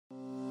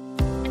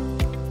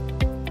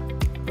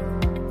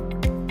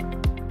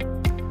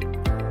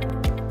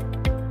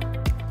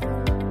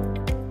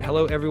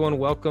Hello, everyone.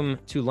 Welcome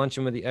to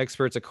Luncheon with the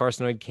Experts, a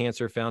Carcinoid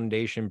Cancer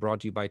Foundation brought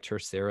to you by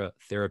Tercera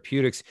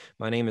Therapeutics.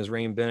 My name is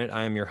Rain Bennett.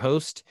 I am your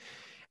host.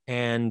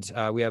 And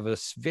we have a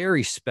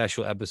very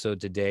special episode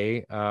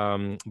today.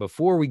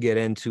 Before we get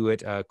into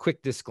it, a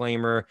quick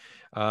disclaimer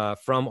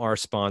from our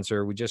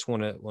sponsor. We just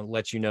want to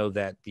let you know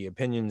that the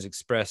opinions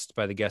expressed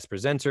by the guest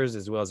presenters,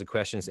 as well as the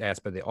questions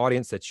asked by the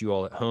audience that you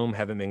all at home,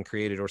 haven't been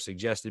created or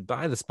suggested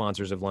by the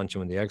sponsors of Luncheon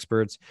with the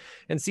Experts.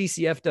 And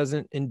CCF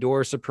doesn't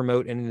endorse or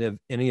promote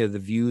any of the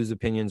views,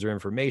 opinions, or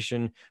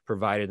information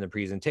provided in the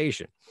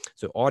presentation.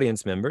 So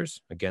audience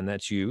members, again,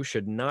 that's you,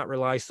 should not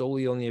rely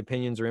solely on the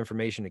opinions or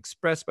information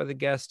expressed by the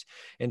guest,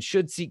 and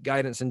should seek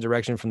guidance and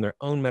direction from their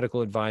own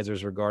medical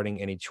advisors regarding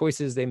any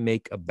choices they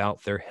make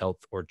about their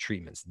health or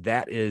treatments.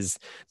 That is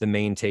the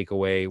main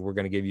takeaway. We're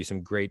going to give you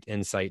some great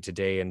insight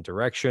today and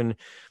direction,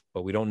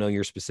 but we don't know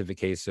your specific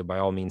case. So by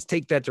all means,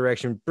 take that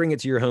direction, bring it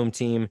to your home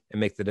team, and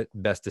make the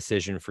best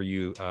decision for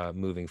you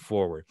moving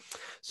forward.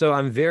 So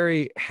I'm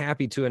very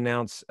happy to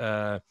announce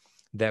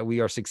that we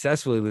are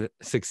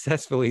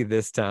successfully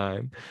this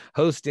time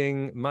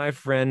hosting my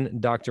friend,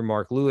 Dr.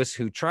 Mark Lewis,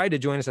 who tried to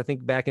join us, I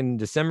think, back in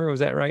December.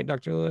 Was that right,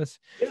 Dr. Lewis?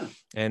 Yeah.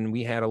 And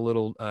we had a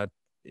little,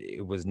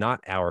 it was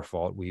not our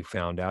fault. We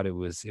found out it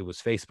was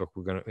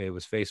Facebook. It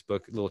was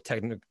Facebook, little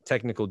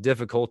technical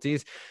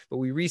difficulties, but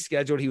we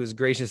rescheduled. He was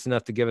gracious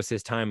enough to give us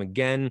his time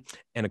again.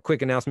 And a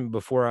quick announcement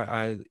before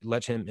I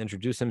let him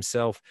introduce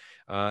himself.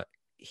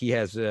 He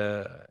has,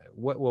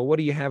 what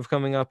do you have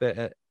coming up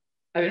at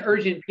I have an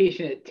urgent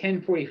patient at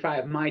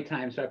 10:45 my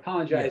time, so I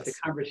apologize. Yes.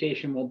 The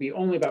conversation will be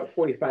only about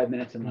 45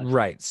 minutes and less.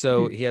 Right.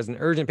 So he has an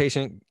urgent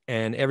patient,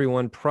 and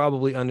everyone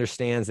probably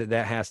understands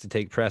that has to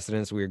take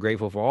precedence. We are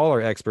grateful for all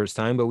our experts'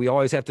 time, but we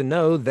always have to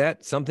know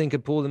that something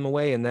could pull them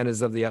away, and that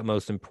is of the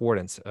utmost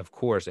importance, of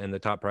course, and the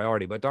top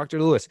priority. But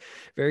Dr. Lewis,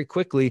 very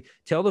quickly,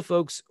 tell the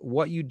folks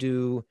what you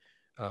do,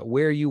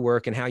 where you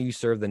work, and how you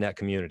serve the NET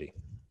community.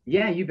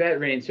 Yeah, you bet,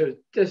 Rain. So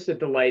just a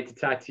delight to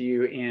talk to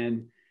you,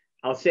 and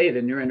I'll say the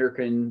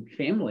neuroendocrine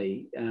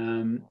family,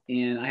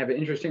 and I have an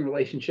interesting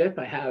relationship.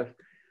 I have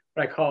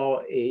what I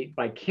call a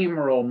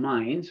bicameral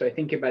mind. So I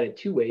think about it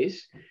two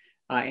ways.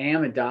 I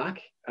am a doc,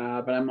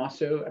 but I'm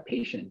also a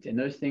patient, and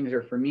those things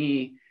are for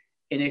me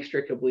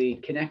inextricably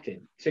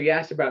connected. So you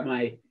asked about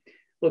my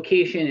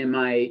location and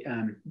my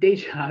day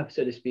job,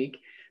 so to speak.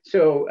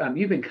 So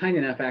you've been kind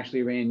enough,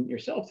 actually, Rain,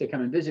 yourself, to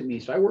come and visit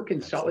me. So I work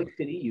in Salt Lake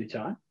City,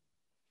 Utah,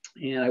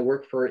 and I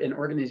work for an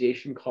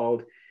organization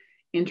called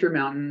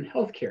Intermountain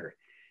Healthcare.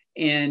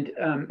 And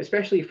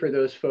especially for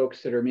those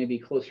folks that are maybe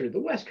closer to the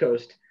West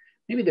Coast,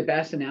 maybe the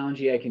best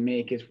analogy I can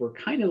make is we're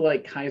kind of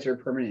like Kaiser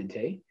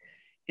Permanente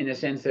in the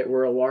sense that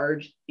we're a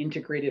large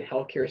integrated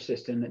healthcare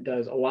system that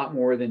does a lot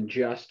more than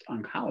just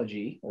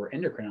oncology or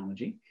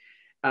endocrinology,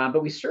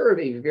 but we serve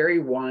a very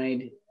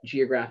wide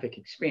geographic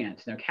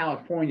expanse. Now,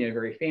 California,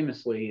 very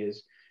famously,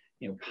 is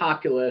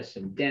populous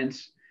and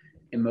dense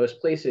in most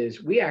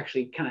places. We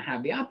actually kind of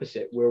have the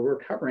opposite, where we're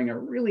covering a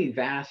really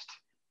vast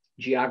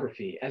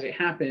geography. As it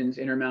happens,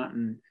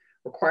 Intermountain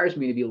requires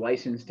me to be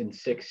licensed in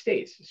 6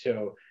 states.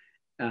 So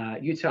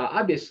Utah,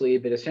 obviously,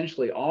 but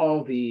essentially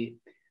all the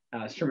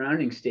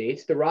surrounding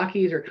states. The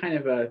Rockies are kind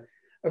of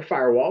a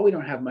firewall. We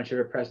don't have much of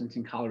a presence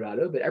in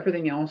Colorado, but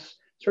everything else,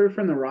 sort of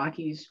from the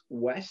Rockies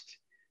west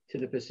to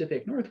the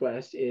Pacific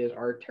Northwest, is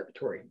our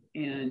territory.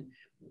 And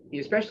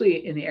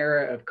especially in the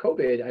era of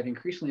COVID, I've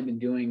increasingly been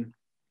doing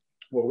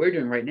what we're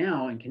doing right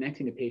now and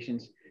connecting to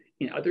patients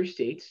in other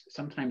states,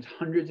 sometimes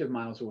hundreds of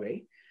miles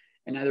away,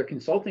 and either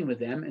consulting with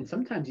them and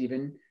sometimes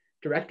even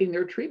directing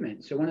their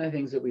treatment. So one of the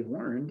things that we've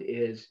learned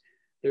is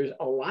there's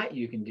a lot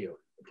you can do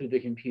through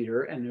the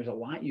computer, and there's a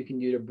lot you can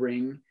do to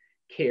bring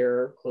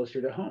care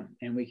closer to home.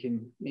 And we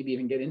can maybe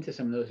even get into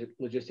some of those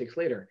logistics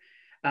later.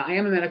 I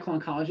am a medical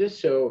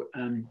oncologist, so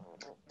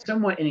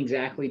somewhat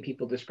inexactly,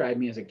 people describe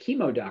me as a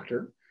chemo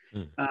doctor.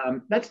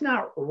 That's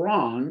not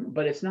wrong,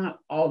 but it's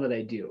not all that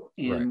I do.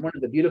 And Right. One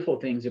of the beautiful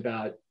things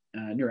about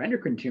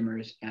neuroendocrine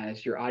tumors,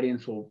 as your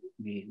audience will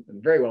be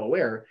very well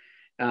aware,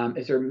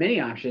 is there are many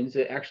options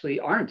that actually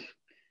aren't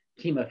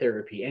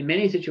chemotherapy, and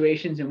many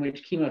situations in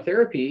which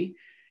chemotherapy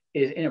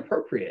is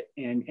inappropriate,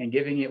 and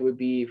giving it would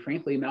be,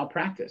 frankly,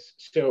 malpractice.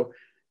 So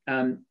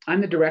I'm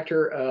the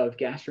Director of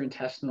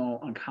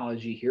Gastrointestinal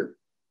Oncology here.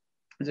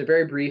 It's a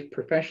very brief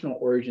professional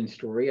origin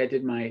story. I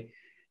did my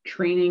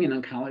training in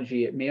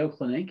oncology at Mayo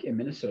Clinic in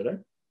Minnesota.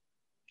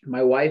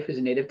 My wife is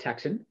a native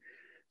Texan.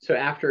 So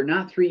after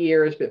not 3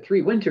 years, but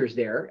 3 winters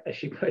there, as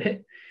she put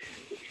it,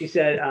 she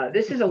said,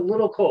 this is a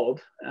little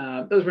cold.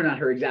 Those were not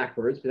her exact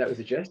words, but that was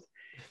the gist.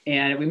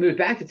 And we moved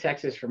back to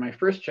Texas for my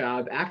first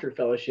job after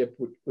fellowship,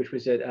 which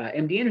was at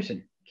MD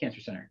Anderson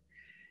Cancer Center.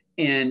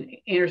 And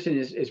Anderson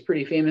is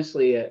pretty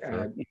famously,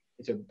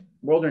 it's a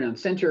world-renowned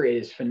center. It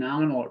is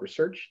phenomenal at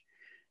research.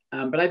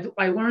 But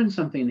I learned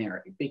something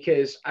there,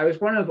 because I was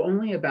one of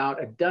only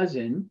about a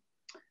dozen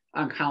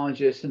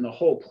oncologists in the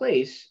whole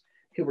place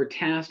who were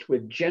tasked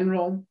with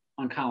general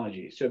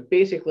oncology. So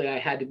basically, I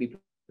had to be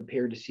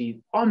prepared to see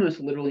almost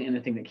literally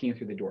anything that came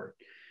through the door,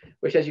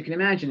 which, as you can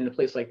imagine, in a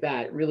place like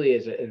that, really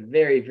is a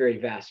very, very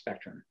vast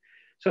spectrum.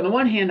 So on the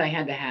one hand, I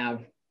had to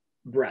have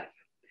breadth.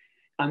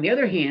 On the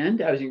other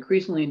hand, I was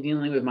increasingly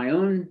dealing with my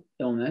own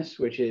illness,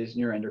 which is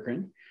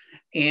neuroendocrine.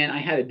 And I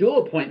had a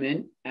dual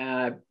appointment,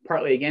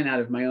 partly again out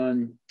of my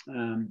own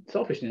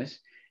selfishness,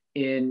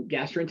 in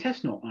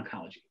gastrointestinal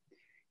oncology.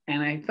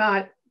 And I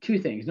thought two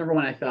things. Number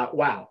one, I thought,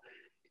 wow,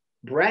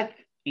 breadth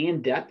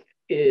and depth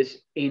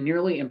is a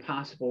nearly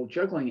impossible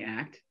juggling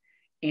act.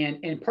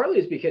 And partly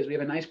it's because we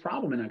have a nice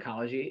problem in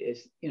oncology.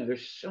 Is,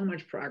 there's so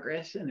much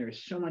progress and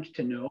there's so much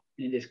to know,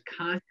 and it is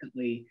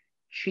constantly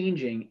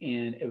changing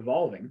and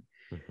evolving.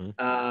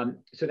 Mm-hmm.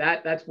 So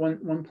that's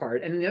one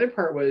part. And then the other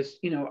part was,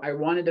 I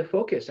wanted to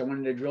focus. I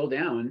wanted to drill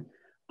down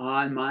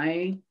on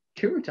my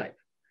tumor type.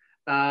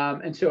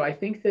 And so I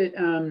think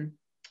that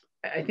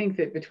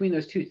between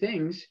those two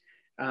things,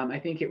 I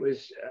think it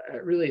was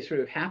really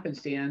sort of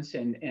happenstance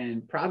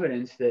and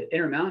providence that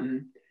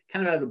Intermountain,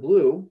 kind of out of the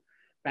blue,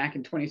 back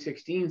in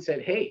 2016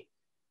 said, hey,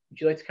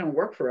 would you like to come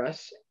work for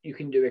us? You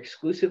can do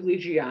exclusively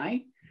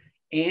GI,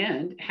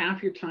 and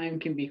half your time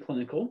can be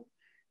clinical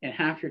and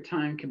half your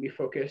time can be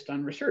focused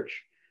on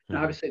research. Mm-hmm.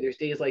 Now, obviously, there's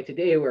days like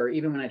today where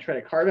even when I try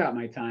to carve out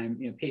my time,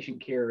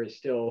 patient care is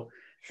still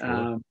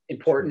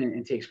important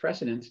and takes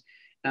precedence.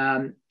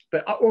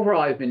 But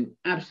overall, I've been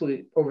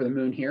absolutely over the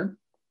moon here.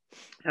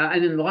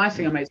 And then the last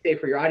thing I might say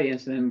for your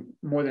audience, and then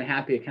more than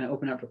happy to kind of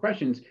open up for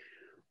questions,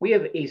 we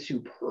have a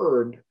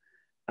superb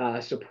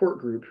support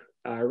group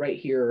right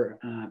here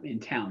in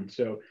town.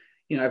 So,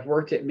 I've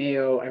worked at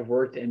Mayo, I've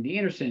worked at MD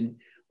Anderson.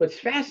 What's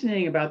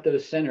fascinating about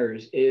those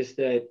centers is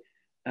that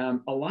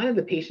a lot of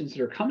the patients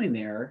that are coming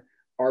there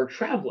are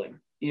traveling.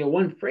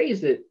 One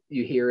phrase that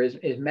you hear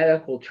is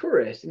medical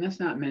tourists, and that's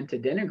not meant to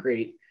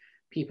denigrate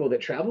people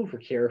that travel for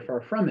care,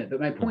 far from it.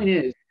 But my point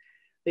is,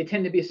 they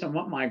tend to be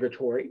somewhat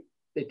migratory.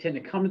 They tend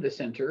to come to the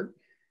center,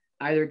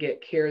 either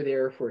get care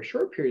there for a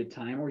short period of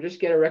time, or just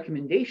get a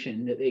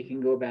recommendation that they can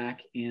go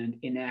back and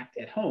enact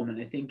at home.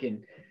 And I think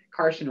in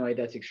Carcinoid,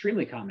 that's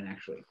extremely common,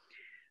 actually.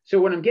 So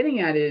what I'm getting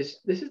at is,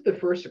 this is the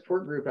first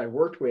support group I've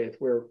worked with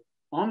where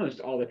almost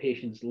all the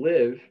patients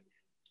live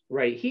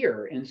right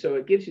here. And so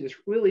it gives you this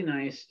really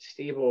nice,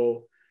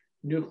 stable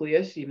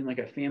nucleus, even like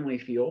a family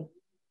feel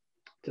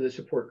to the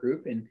support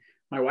group. And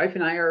my wife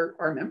and I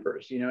are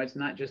members. It's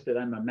not just that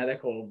I'm a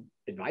medical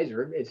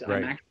advisor, it's right.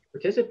 I'm actually a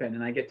participant,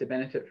 and I get to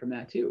benefit from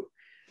that too.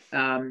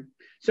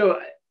 So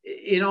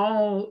in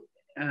all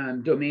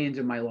domains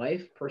of my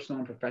life, personal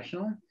and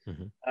professional,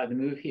 the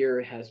move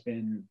here has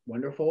been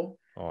wonderful.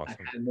 Awesome.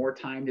 I've had more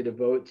time to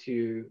devote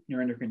to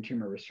neuroendocrine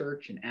tumor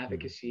research and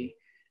advocacy.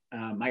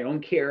 My own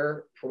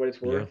care, for what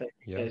it's worth,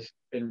 has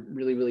been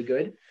really, really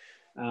good.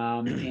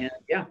 And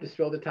just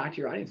thrilled to talk to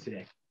your audience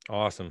today.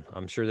 Awesome.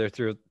 I'm sure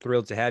they're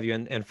thrilled to have you.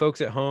 And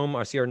folks at home,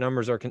 I see our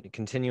numbers are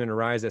continuing to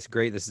rise. That's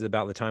great. This is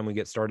about the time we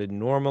get started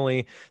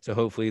normally. So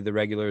hopefully the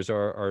regulars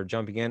are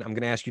jumping in. I'm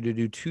going to ask you to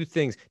do two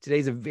things.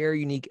 Today's a very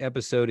unique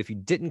episode. If you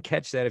didn't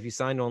catch that, if you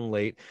signed on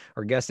late,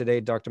 our guest today,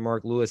 Dr.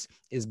 Mark Lewis,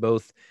 is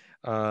both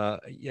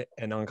an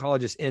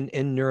oncologist in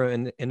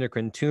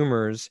neuroendocrine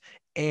tumors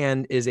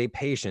and is a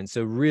patient.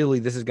 So really,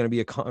 this is going to be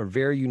a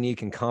very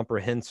unique and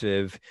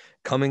comprehensive,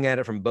 coming at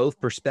it from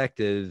both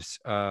perspectives,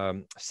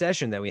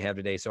 session that we have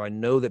today. So I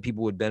know that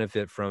people would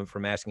benefit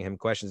from asking him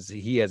questions.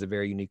 He has a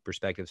very unique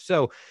perspective.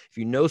 So if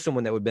you know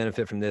someone that would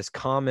benefit from this,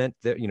 comment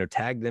that,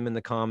 tag them in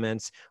the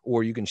comments,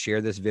 or you can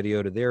share this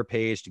video to their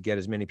page to get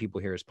as many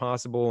people here as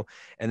possible.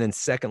 And then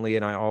secondly,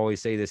 and I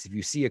always say this, if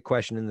you see a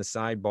question in the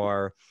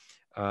sidebar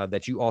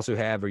that you also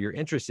have or you're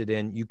interested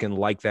in, you can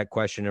like that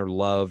question or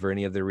love or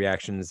any of the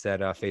reactions that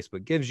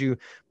Facebook gives you,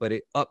 but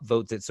it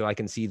upvotes it so I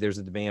can see there's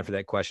a demand for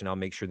that question. I'll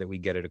make sure that we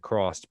get it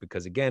across,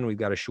 because again, we've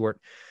got a short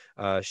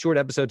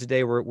episode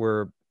today.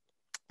 We're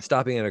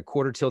stopping at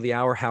 1/4 till the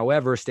hour.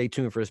 However, stay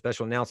tuned for a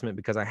special announcement,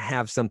 because I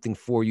have something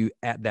for you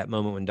at that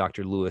moment when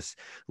Dr. Lewis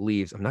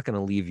leaves. I'm not going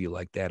to leave you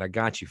like that. I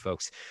got you,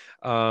 folks.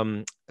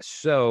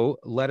 So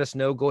let us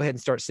know. Go ahead and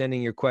start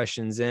sending your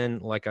questions in.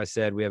 Like I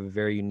said, we have a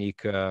very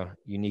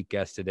unique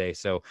guest today.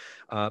 So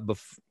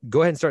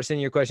go ahead and start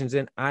sending your questions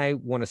in. I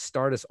want to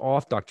start us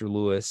off, Dr.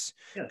 Lewis,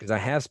 because I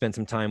have spent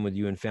some time with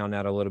you and found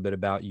out a little bit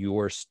about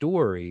your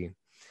story.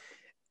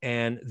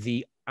 And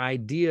the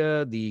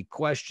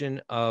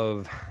question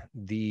of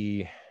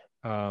the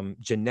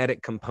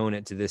genetic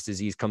component to this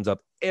disease comes up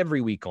every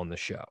week on the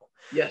show.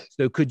 Yes.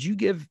 So could you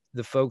give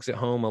the folks at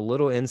home a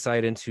little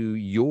insight into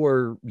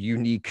your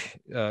unique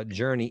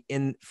journey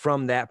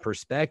from that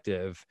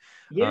perspective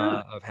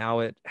of how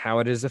it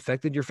has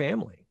affected your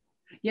family?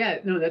 Yeah,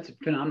 no, that's a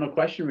phenomenal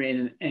question,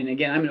 Ray. And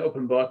again, I'm an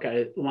open book.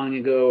 I long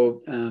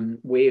ago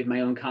waived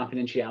my own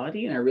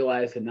confidentiality, and I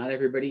realized that not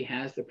everybody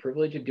has the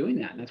privilege of doing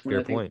that. And that's one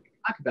of the things we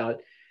talk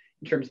about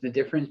in terms of the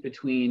difference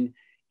between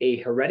a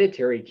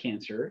hereditary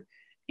cancer,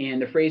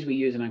 and the phrase we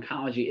use in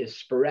oncology is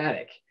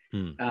sporadic.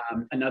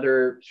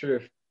 Another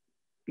sort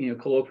of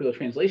colloquial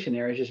translation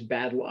there is just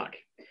bad luck.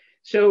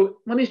 So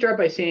let me start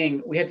by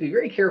saying we have to be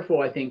very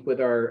careful, I think, with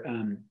our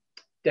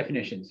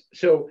definitions.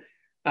 So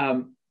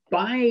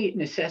by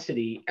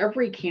necessity,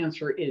 every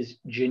cancer is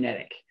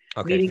genetic,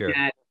 meaning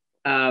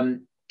that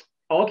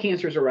all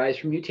cancers arise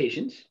from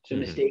mutations, so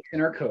mistakes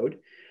in our code.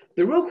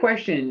 The real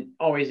question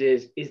always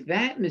is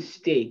that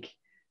mistake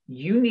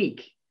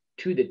unique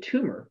to the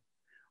tumor,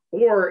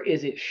 or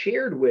is it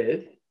shared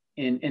with,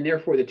 and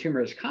therefore the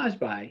tumor is caused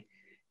by,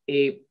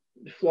 a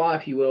flaw,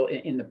 if you will,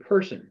 in the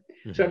person?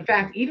 So in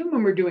fact, even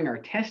when we're doing our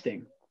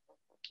testing,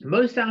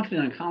 most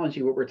often in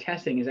oncology, what we're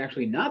testing is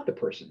actually not the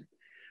person.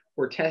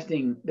 We're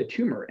testing the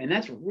tumor, and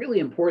that's really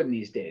important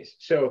these days.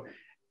 So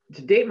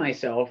to date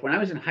myself, when I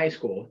was in high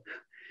school,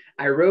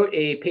 I wrote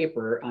a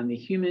paper on the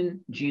Human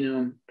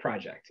Genome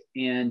Project.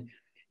 And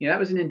that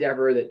was an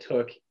endeavor that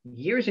took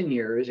years and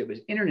years. It was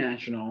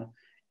international.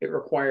 It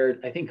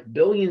required, I think,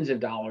 billions of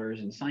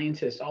dollars and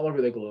scientists all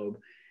over the globe.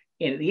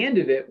 And at the end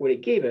of it, what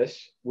it gave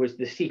us was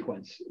the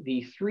sequence,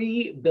 the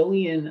 3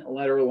 billion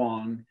letter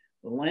long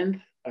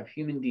length of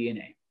human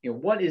DNA.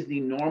 What is the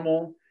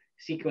normal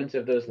sequence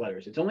of those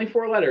letters? It's only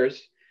 4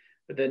 letters,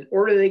 but the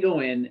order they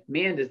go in,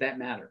 man, does that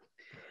matter.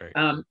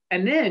 Right.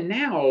 And then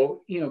now,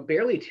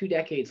 barely 2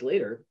 decades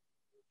later,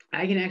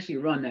 I can actually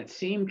run that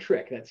same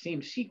trick, that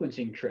same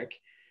sequencing trick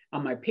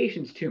on my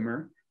patient's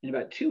tumor in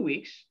about 2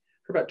 weeks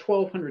for about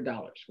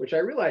 $1,200, which I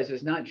realize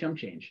is not chump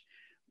change,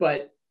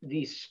 but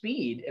the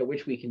speed at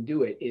which we can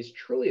do it is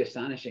truly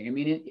astonishing. I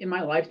mean, in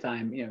my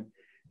lifetime, you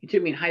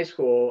took me in high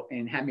school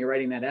and had me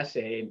writing that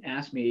essay and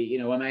asked me,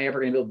 am I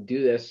ever going to be able to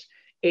do this?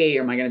 A,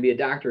 am I going to be a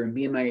doctor? And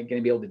B, am I going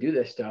to be able to do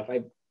this stuff?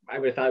 I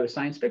would have thought it was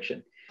science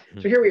fiction.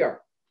 So here we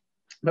are.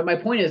 But my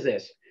point is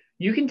this: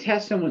 you can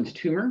test someone's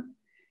tumor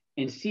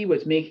and see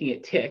what's making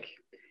it tick.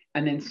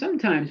 And then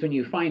sometimes when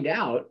you find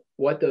out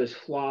what those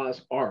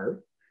flaws are,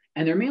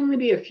 and there may only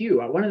be a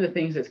few, one of the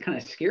things that's kind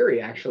of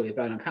scary actually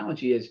about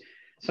oncology is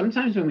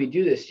sometimes when we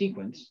do this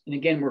sequence, and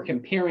again, we're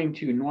comparing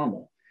to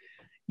normal,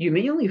 you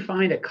may only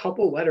find a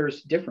couple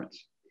letters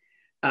difference.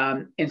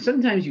 And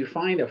sometimes you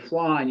find a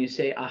flaw and you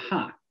say,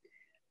 aha,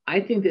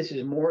 I think this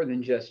is more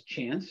than just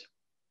chance.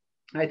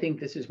 I think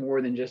this is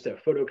more than just a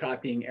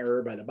photocopying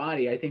error by the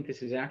body. I think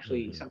this is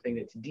actually something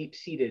that's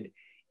deep-seated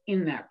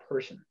in that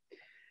person.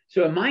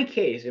 So in my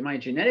case, in my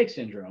genetic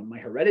syndrome, my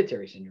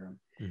hereditary syndrome,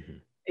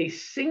 a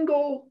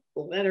single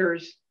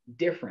letter's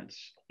difference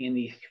in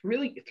the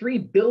 3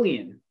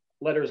 billion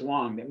letters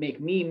long that make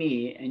me,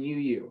 me, and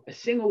you, a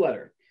single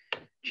letter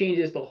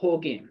changes the whole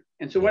game.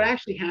 And so what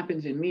actually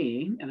happens in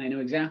me, and I know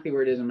exactly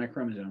where it is on my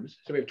chromosomes.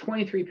 So we have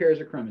 23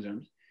 pairs of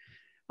chromosomes.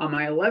 On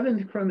my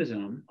 11th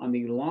chromosome, on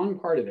the long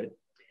part of it,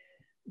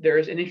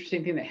 there's an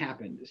interesting thing that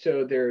happened.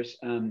 So there's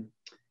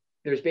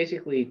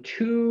basically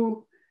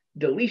 2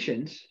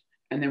 deletions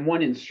and then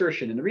 1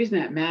 insertion. And the reason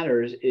that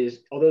matters is,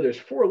 although there's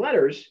 4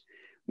 letters,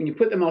 when you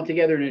put them all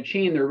together in a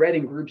chain, they're read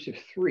in groups of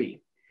 3.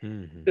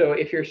 So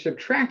if you're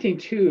subtracting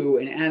 2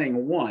 and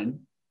adding 1,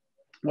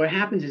 what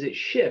happens is it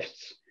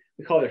shifts.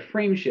 We call it a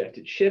frame shift.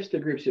 It shifts the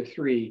groups of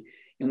 3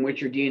 in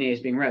which your DNA is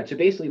being read. So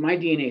basically, my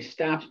DNA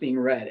stops being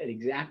read at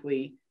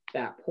exactly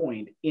that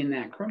point in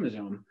that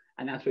chromosome.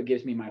 And that's what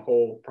gives me my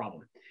whole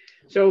problem.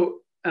 So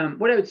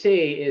what I would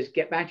say is,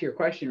 get back to your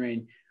question,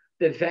 Rain.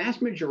 The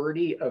vast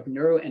majority of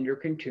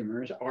neuroendocrine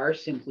tumors are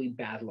simply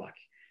bad luck,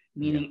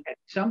 meaning at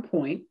some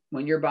point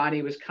when your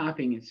body was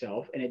copying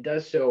itself, and it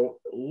does so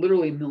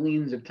literally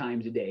millions of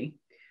times a day,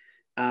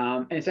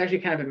 and it's actually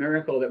kind of a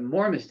miracle that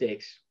more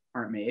mistakes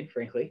aren't made,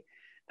 frankly,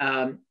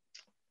 the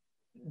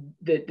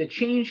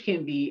change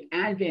can be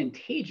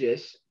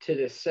advantageous to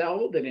the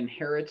cell that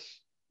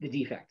inherits the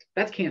defect.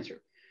 That's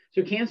cancer.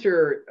 So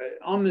cancer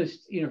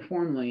almost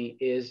uniformly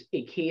is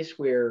a case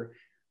where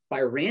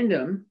by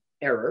random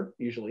error,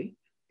 usually,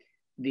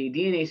 the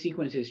DNA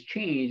sequence is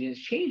changed, and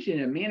it's changed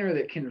in a manner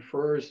that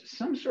confers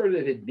some sort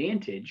of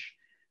advantage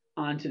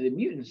onto the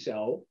mutant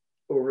cell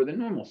over the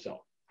normal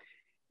cell.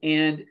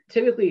 And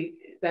typically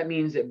that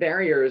means that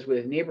barriers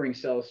with neighboring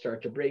cells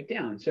start to break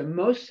down. So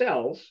most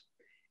cells,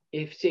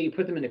 if say you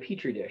put them in a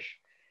petri dish,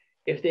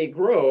 if they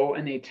grow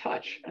and they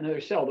touch another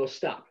cell, they'll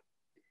stop.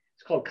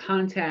 It's called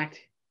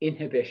contact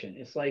inhibition.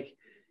 It's like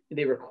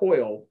they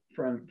recoil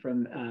from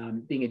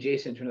being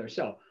adjacent to another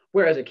cell.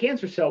 Whereas a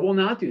cancer cell will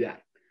not do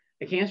that.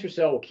 A cancer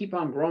cell will keep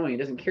on growing. It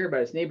doesn't care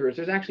about its neighbors.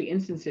 There's actually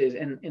instances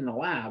in the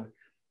lab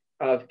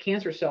of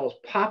cancer cells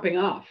popping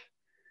off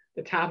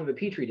the top of a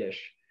petri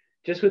dish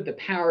just with the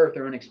power of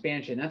their own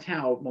expansion. That's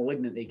how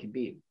malignant they can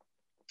be.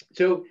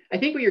 So I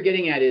think what you're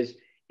getting at is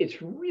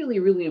it's really,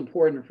 really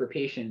important for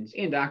patients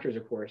and doctors,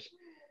 of course,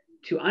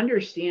 to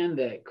understand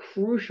the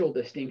crucial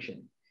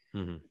distinction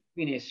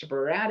between a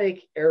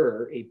sporadic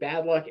error, a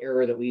bad luck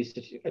error that leads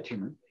to a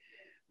tumor,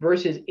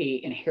 versus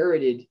a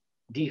inherited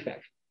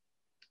defect.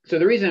 So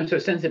the reason I'm so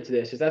sensitive to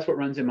this is that's what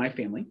runs in my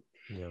family.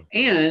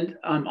 And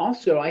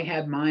also I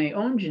had my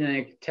own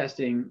genetic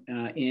testing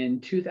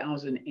in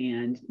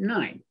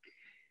 2009.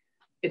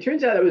 It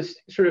turns out it was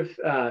sort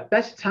of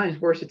best of times,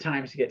 worst of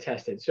times to get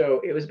tested.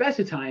 So it was best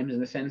of times in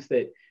the sense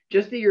that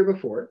just the year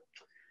before,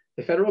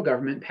 the federal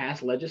government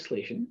passed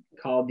legislation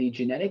called the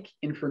Genetic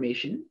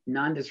Information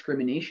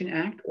Non-Discrimination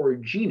Act, or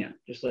GINA,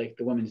 just like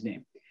the woman's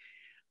name.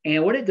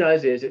 And what it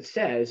does is it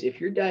says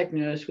if you're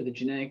diagnosed with a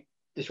genetic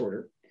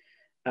disorder,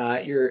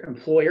 your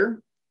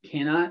employer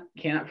cannot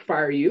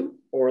fire you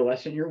or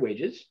lessen your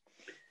wages.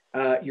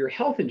 Your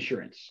health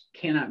insurance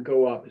cannot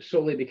go up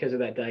solely because of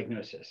that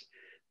diagnosis.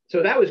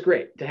 So that was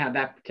great to have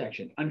that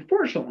protection.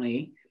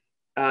 Unfortunately,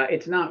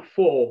 it's not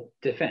full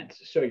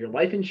defense. So your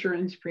life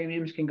insurance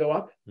premiums can go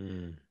up.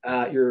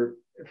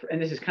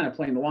 And this is kind of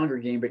playing the longer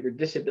game, but your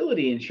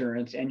disability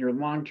insurance and your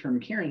long-term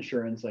care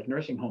insurance, like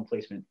nursing home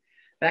placement,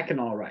 that can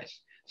all rise.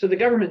 So the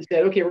government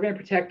said, okay, we're going to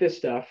protect this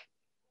stuff,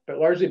 but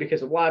largely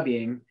because of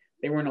lobbying,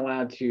 they weren't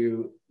allowed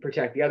to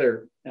protect the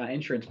other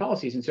insurance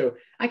policies. And so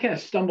I kind of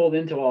stumbled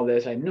into all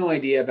this. I had no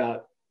idea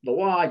about the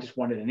law. I just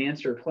wanted an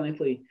answer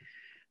clinically.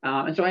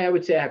 And so I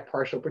would say I have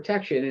partial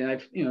protection, and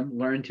I've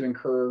learned to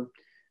incur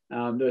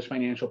those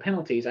financial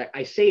penalties.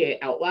 I say it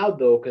out loud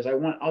though, because I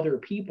want other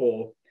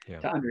people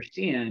to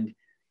understand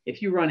if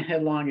you run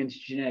headlong into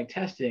genetic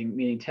testing,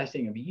 meaning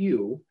testing of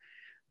you,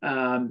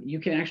 you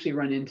can actually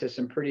run into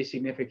some pretty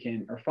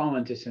significant or fall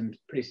into some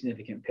pretty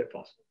significant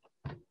pitfalls.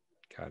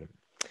 Got it.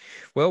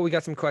 Well, we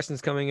got some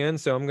questions coming in,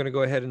 so I'm going to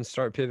go ahead and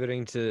start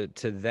pivoting to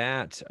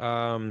that.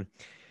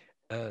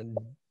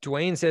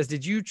 Dwayne says,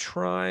 did you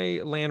try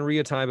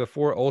lanreotide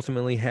before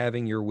ultimately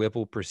having your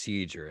Whipple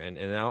procedure? And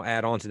I'll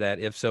add on to that,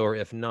 if so or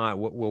if not,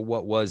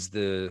 what was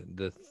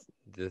the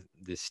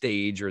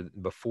stage or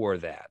before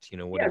that?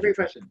 Great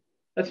question.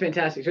 That's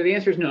fantastic. So the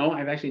answer is no.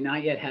 I've actually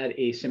not yet had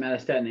a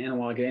somatostatin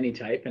analog of any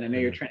type, and I know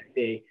you're trying to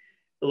be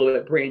a little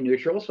bit brain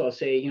neutral, so I'll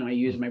say I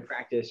use in my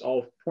practice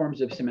all forms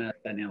of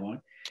somatostatin analog.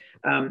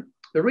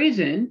 The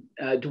reason,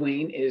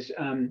 Dwayne, is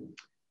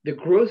the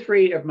growth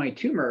rate of my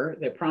tumor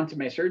that prompted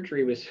my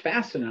surgery was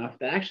fast enough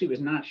that I actually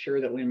was not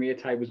sure that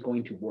lanreotide was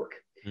going to work.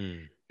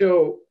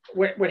 So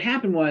what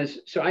happened was,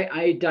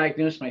 I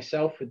diagnosed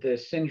myself with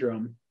this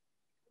syndrome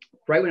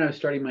right when I was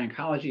starting my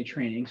oncology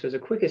training. So as a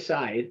quick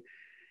aside,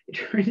 it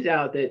turns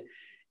out that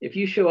if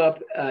you show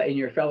up in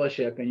your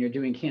fellowship and you're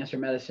doing cancer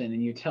medicine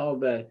and you tell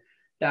the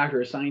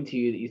doctor assigned to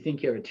you that you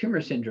think you have a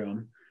tumor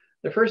syndrome,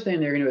 the first thing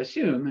they're going to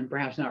assume, and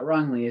perhaps not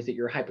wrongly, is that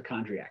you're a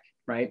hypochondriac,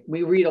 right?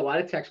 We read a lot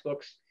of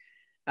textbooks.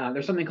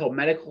 There's something called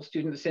medical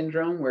student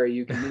syndrome, where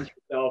you convince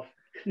yourself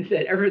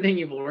that everything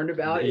you've learned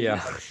about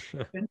is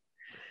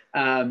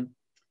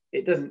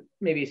it doesn't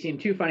maybe seem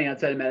too funny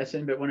outside of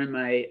medicine, but one of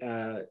my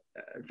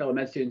fellow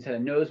med students had a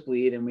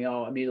nosebleed, and we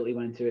all immediately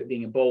went to it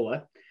being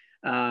Ebola.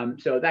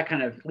 So that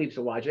kind of leaps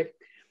of logic.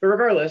 But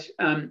regardless,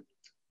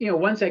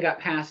 once I got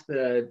past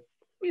the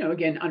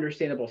again,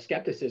 understandable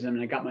skepticism,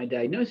 and I got my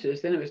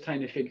diagnosis, then it was time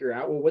to figure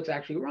out, well, what's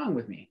actually wrong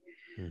with me?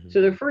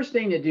 So the first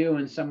thing to do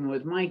in someone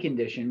with my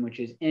condition, which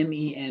is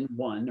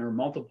MEN1 or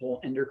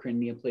multiple endocrine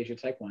neoplasia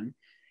type 1,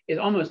 is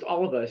almost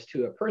all of us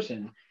to a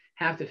person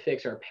have to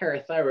fix our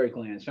parathyroid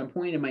glands. So I'm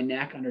pointing to my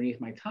neck underneath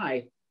my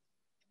tie.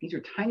 These are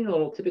tiny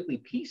little, typically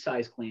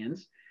pea-sized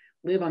glands,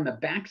 live on the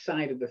back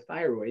side of the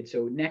thyroid,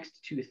 so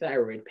next to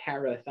thyroid,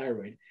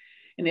 parathyroid.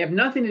 And they have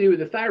nothing to do with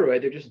the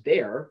thyroid, they're just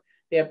there.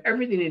 They have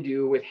everything to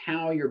do with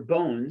how your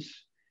bones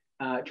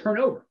turn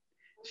over.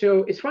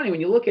 So it's funny,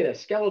 when you look at a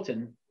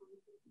skeleton,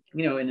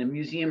 in a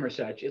museum or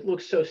such, it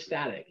looks so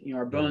static.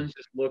 Our bones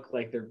just look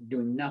like they're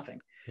doing nothing.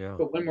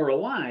 But when we're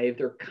alive,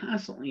 they're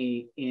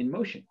constantly in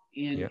motion.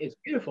 And it's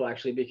beautiful,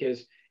 actually,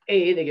 because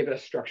A, they give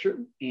us structure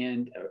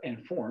and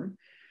form.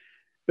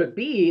 But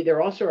B,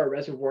 they're also a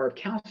reservoir of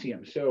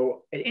calcium.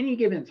 So at any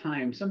given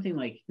time, something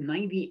like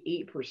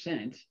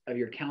 98% of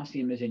your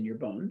calcium is in your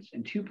bones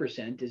and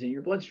 2% is in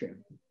your bloodstream.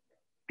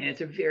 And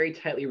it's a very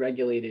tightly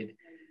regulated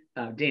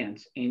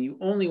dance. And you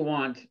only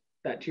want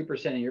that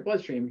 2% in your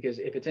bloodstream, because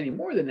if it's any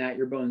more than that,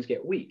 your bones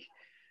get weak.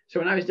 So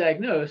when I was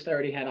diagnosed, I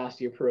already had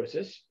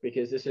osteoporosis,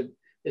 because this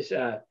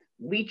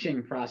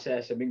leaching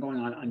process had been going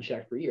on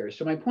unchecked for years.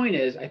 So my point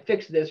is, I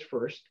fixed this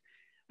first.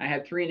 I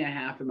had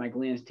 3.5 of my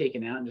glands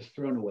taken out and just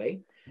thrown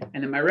away.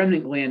 And then my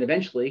remnant gland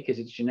eventually, because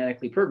it's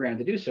genetically programmed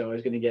to do so,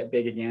 is going to get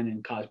big again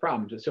and cause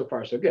problems. But so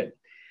far, so good.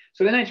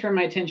 So then I turned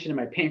my attention to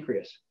my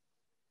pancreas.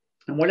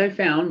 And what I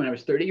found when I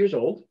was 30 years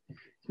old,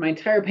 my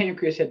entire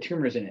pancreas had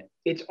tumors in it.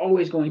 It's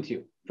always going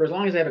to. For as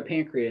long as I have a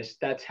pancreas,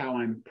 that's how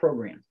I'm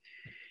programmed.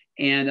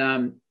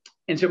 And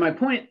so my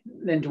point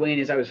then, Dwayne,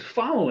 is I was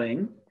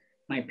following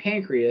my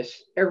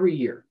pancreas every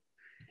year.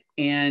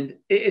 And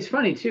it's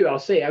funny too, I'll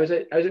say I was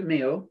at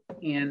Mayo,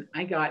 and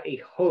I got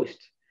a host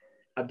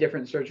of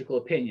different surgical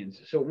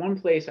opinions. So one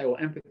place I will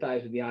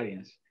empathize with the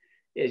audience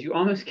is you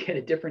almost get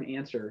a different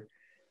answer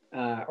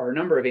or a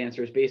number of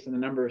answers based on the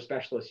number of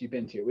specialists you've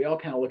been to. We all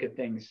kind of look at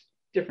things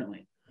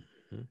differently.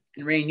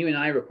 And Rain, you and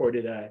I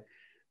recorded a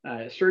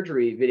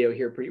surgery video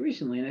here pretty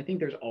recently, and I think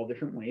there's all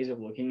different ways of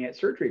looking at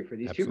surgery for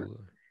these tumors.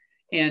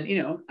 And,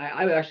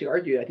 I would actually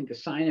argue, I think the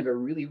sign of a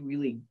really,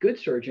 really good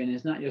surgeon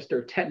is not just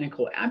their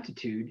technical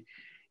aptitude,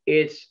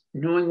 it's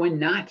knowing when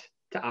not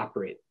to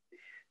operate.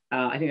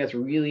 I think that's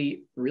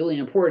really, really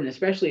important,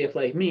 especially if,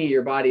 like me,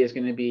 your body is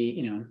going to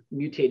be,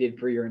 mutated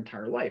for your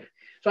entire life.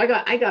 So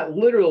I got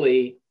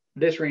literally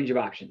this range of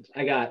options.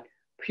 I got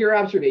pure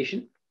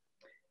observation,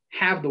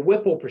 have the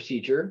Whipple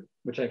procedure,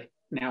 which I've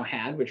now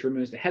had, which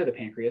removes the head of the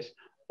pancreas,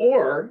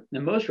 or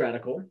the most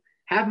radical,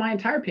 have my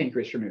entire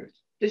pancreas removed.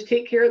 Just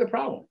take care of the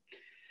problem.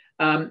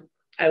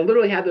 I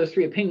literally had those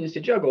three opinions to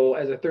juggle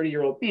as a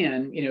 30-year-old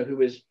man, who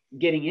was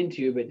getting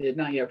into, but did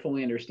not yet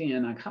fully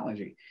understand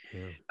oncology.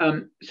 Yeah.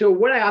 So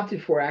what I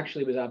opted for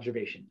actually was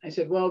observation. I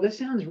said, well, this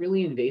sounds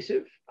really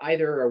invasive,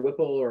 either a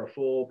Whipple or a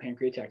full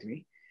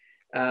pancreatectomy.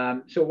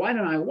 So why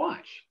don't I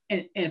watch?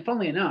 And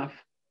funnily enough,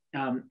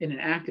 in an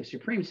act of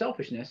supreme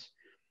selfishness,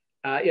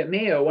 at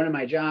Mayo, one of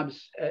my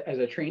jobs as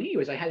a trainee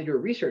was I had to do a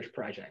research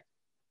project.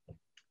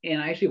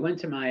 And I actually went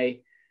to my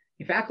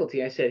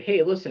faculty. I said,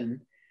 hey,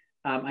 listen,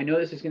 I know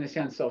this is going to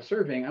sound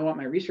self-serving. I want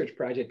my research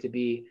project to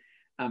be,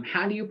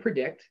 how do you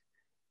predict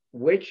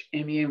which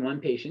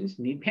MEN1 patients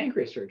need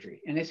pancreas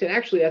surgery? And they said,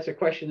 actually, that's a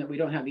question that we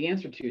don't have the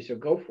answer to, so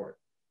go for it.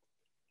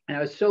 And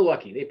I was so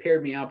lucky. They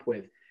paired me up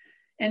with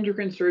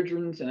endocrine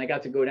surgeons, and I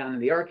got to go down in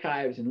the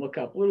archives and look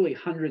up literally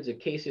hundreds of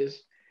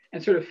cases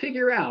and sort of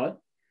figure out,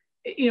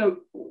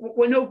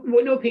 what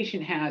no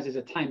patient has is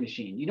a time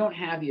machine. You don't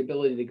have the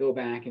ability to go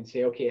back and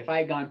say, okay, if I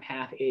had gone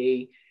path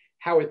A,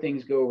 how would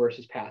things go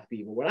versus path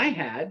B? But what I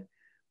had,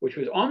 which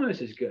was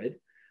almost as good,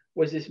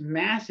 was this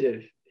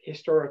massive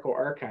historical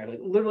archive. Like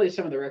literally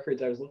some of the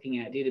records I was looking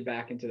at dated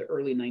back into the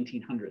early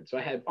 1900s. So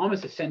I had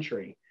almost a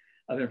century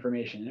of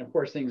information. And of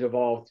course, things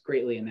evolved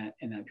greatly in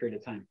that period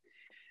of time.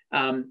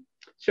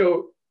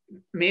 So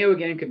Mayo,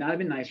 again, could not have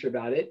been nicer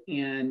about it.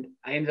 And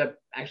I ended up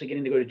actually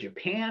getting to go to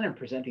Japan and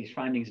present these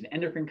findings at an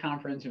endocrine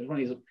conference. It was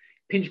one of these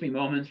pinch me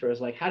moments where I was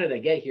like, how did I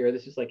get here?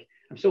 This is like,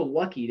 I'm so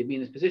lucky to be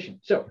in this position.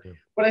 So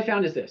what I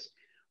found is this: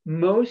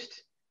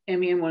 most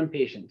MEN1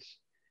 patients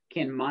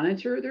can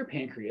monitor their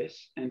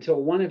pancreas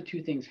until one of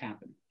two things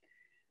happen.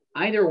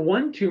 Either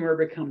one tumor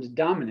becomes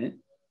dominant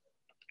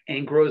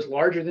and grows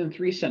larger than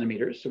 3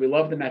 centimeters. So we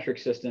love the metric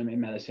system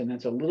in medicine.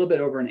 That's a little bit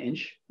over an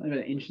inch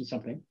and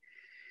something.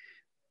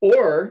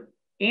 Or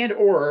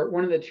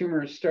one of the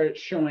tumors started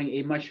showing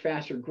a much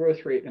faster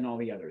growth rate than all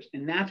the others.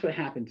 And that's what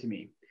happened to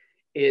me.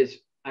 Is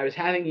I was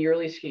having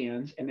yearly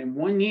scans, and then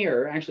one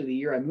year, actually the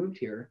year I moved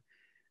here,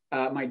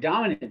 my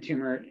dominant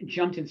tumor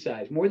jumped in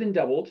size, more than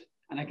doubled,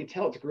 and I could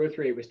tell its growth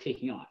rate was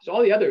taking off. So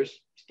all the others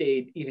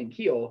stayed even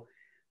keel.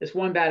 This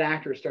one bad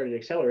actor started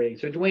accelerating.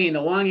 So Dwayne,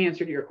 the long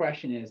answer to your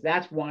question is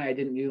that's why I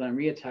didn't do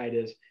lanreotide.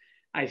 Is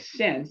I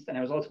sensed, and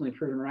I was ultimately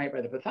proven right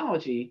by the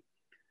pathology,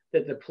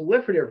 that the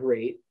proliferative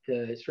rate,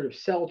 the sort of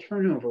cell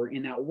turnover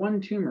in that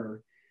one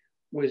tumor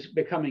was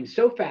becoming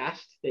so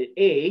fast that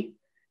A,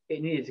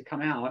 it needed to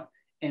come out,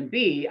 and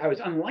B, I was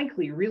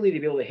unlikely really to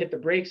be able to hit the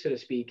brakes, so to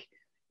speak,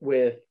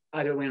 with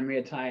either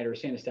lanreotide or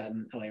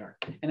sandostatin LAR.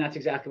 And that's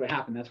exactly what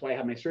happened. That's why I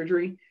had my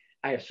surgery.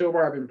 I have so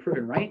far been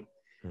proven right,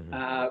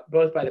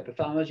 both by the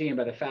pathology and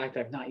by the fact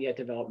I've not yet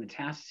developed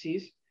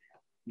metastases.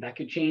 That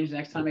could change the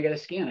next time I get a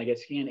scan. I get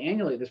scanned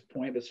annually at this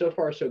point, but so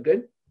far so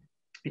good.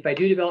 If I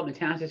do develop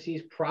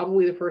metastases,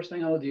 probably the first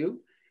thing I'll do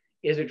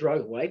is a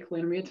drug like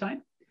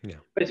lanreotide. Yeah.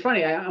 But it's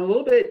funny, I'm a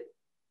little bit,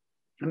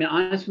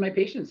 honest with my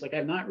patients. Like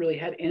I've not really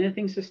had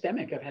anything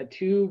systemic. I've had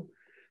 2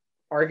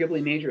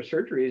 arguably major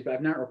surgeries, but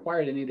I've not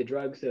required any of the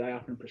drugs that I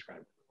often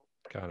prescribe.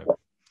 Got it.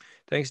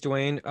 Thanks,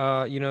 Dwayne.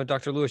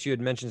 Dr. Lewis, you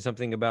had mentioned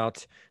something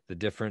about the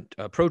different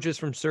approaches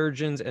from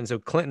surgeons. And so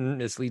Clinton,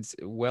 this leads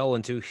well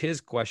into his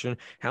question.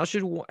 How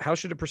should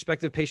a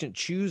prospective patient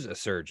choose a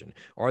surgeon?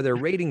 Are there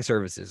rating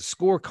services,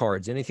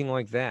 scorecards, anything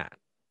like that?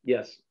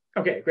 Yes.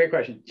 Okay, great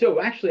question.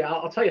 So actually,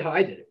 I'll tell you how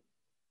I did it.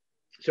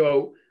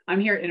 So I'm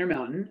here at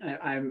Intermountain.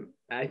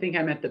 I think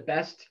I'm at the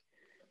best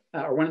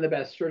or one of the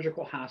best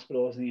surgical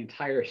hospitals in the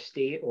entire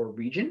state or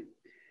region.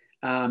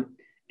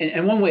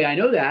 And one way I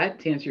know that,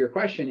 to answer your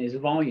question, is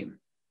volume.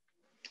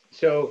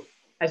 So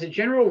as a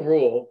general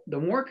rule, the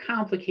more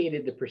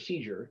complicated the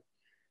procedure,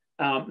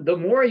 the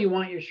more you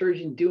want your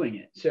surgeon doing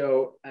it.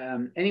 So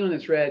anyone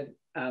that's read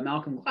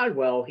Malcolm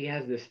Gladwell, he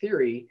has this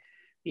theory,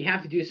 you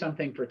have to do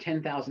something for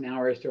 10,000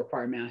 hours to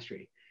acquire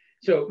mastery.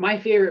 So my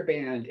favorite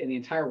band in the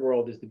entire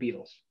world is the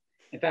Beatles.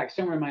 In fact,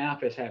 somewhere in my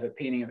office, I have a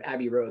painting of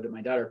Abbey Road that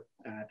my daughter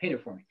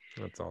painted for me.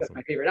 That's awesome. That's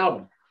my favorite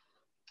album.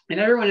 And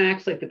everyone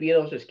acts like the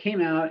Beatles just came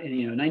out in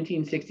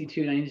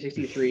 1962,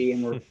 1963,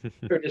 and were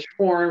sort of just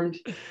formed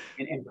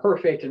and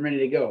perfect and ready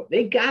to go.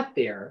 They got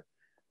there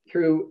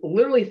through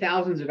literally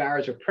thousands of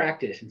hours of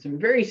practice in some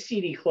very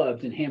seedy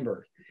clubs in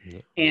Hamburg.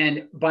 Yeah.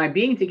 And by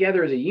being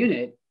together as a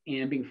unit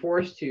and being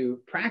forced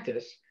to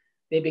practice,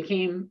 they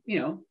became,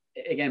 again,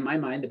 in my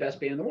mind, the best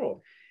band in the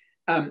world.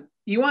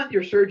 You want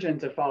your surgeon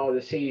to follow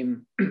the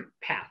same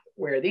path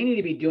where they need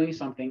to be doing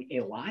something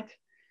a lot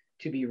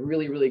to be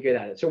really, really good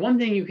at it. So one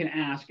thing you can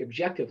ask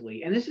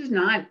objectively, and this is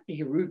not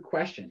a rude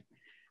question,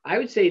 I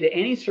would say to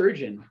any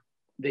surgeon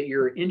that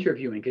you're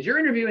interviewing, because you're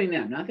interviewing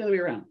them, not the other way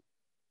around.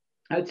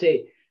 I would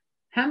say,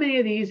 how many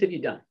of these have you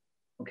done?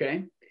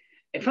 Okay.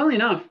 And funnily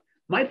enough,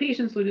 my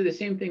patients will do the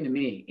same thing to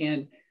me.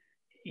 And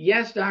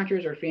yes,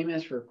 doctors are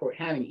famous for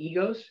having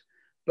egos,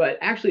 but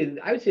actually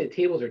I would say the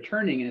tables are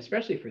turning, and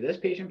especially for this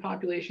patient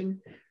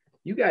population,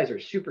 you guys are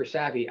super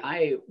savvy.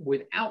 I,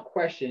 without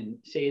question,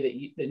 say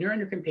that the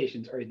neuroendocrine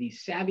patients are the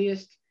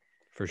savviest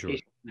for sure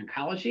patients in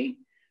oncology,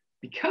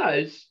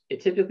 because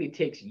it typically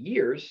takes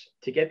years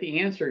to get the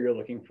answer you're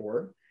looking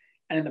for.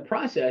 And in the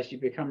process, you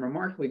become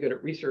remarkably good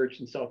at research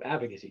and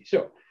self-advocacy.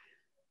 So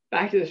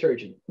back to the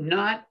surgeon.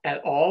 Not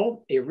at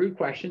all a rude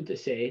question to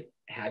say,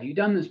 have you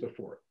done this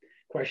before?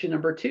 Question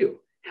number 2,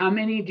 how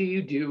many do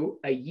you do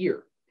a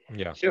year?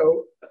 Yeah.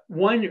 So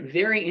one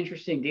very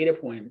interesting data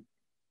point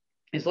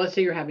is, let's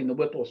say you're having the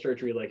Whipple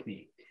surgery like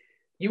me.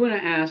 You want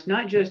to ask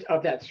not just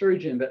of that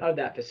surgeon, but of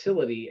that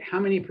facility, how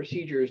many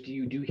procedures do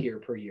you do here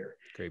per year?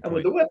 Great point. And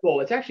with the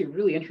Whipple, it's actually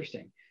really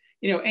interesting.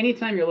 You know,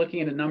 anytime you're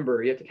looking at a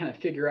number, you have to kind of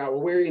figure out,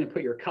 well, where are you going to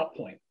put your cut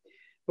point?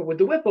 But with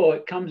the Whipple,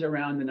 it comes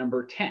around the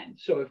number 10.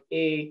 So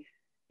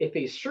if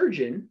a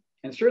surgeon,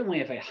 and certainly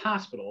if a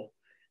hospital,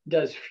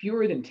 does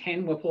fewer than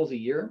 10 Whipples a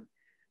year,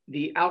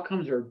 the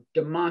outcomes are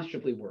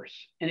demonstrably worse.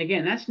 And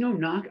again, that's no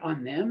knock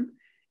on them.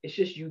 It's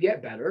just you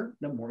get better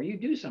the more you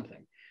do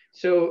something.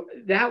 So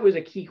that was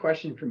a key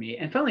question for me.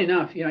 And funnily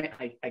enough, you know,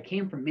 I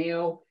came from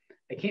Mayo,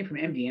 I came from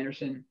MD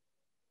Anderson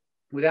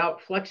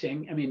without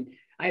flexing. I mean,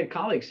 I had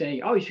colleagues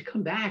saying, oh, you should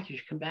come back. You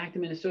should come back to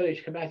Minnesota. You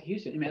should come back to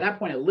Houston. I mean, at that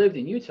point, I lived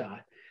in Utah.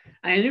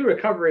 And I knew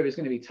recovery was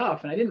going to be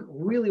tough. And I didn't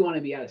really want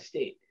to be out of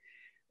state.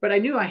 But I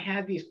knew I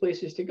had these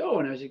places to go.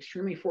 And I was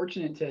extremely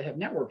fortunate to have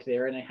networked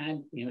there. And I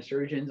had, you know,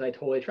 surgeons I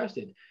totally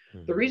trusted.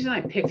 Mm-hmm. The reason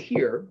I picked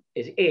here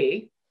is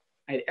I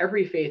had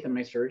every faith in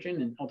my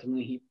surgeon. And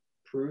ultimately, he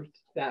proved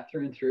that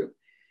through and through.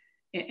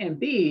 And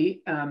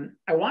B,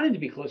 I wanted to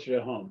be closer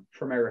to home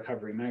for my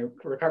recovery. My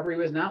recovery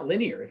was not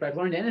linear. If I've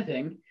learned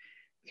anything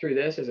through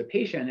this as a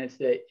patient, it's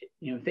that,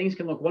 you know, things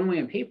can look one way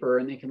on paper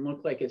and they can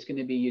look like it's going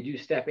to be you do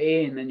step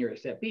A and then you're at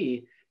step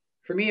B.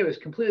 For me, it was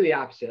completely the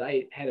opposite.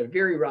 I had a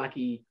very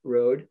rocky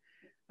road.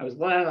 I was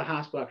let out of the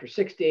hospital after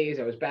 6 days.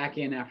 I was back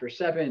in after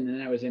 7, and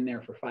then I was in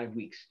there for 5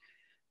 weeks.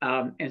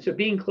 And so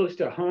being close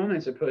to home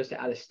as opposed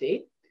to out of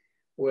state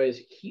was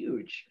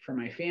huge for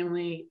my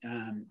family,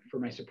 for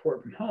my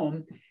support from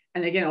home.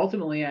 And again,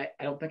 ultimately, I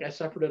don't think I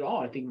suffered at all.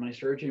 I think my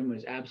surgeon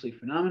was absolutely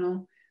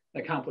phenomenal.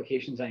 The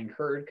complications I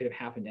incurred could have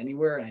happened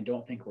anywhere, and I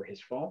don't think were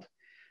his fault.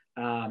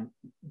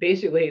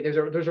 Basically, there's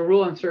a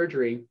rule on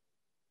surgery.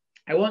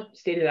 I won't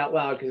state it out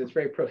loud because it's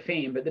very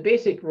profane, but the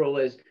basic rule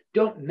is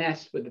don't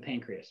mess with the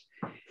pancreas.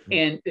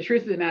 And the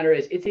truth of the matter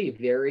is it's a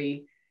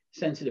very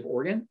sensitive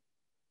organ.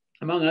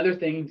 Among other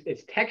things,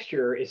 its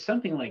texture is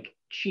something like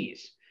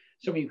cheese.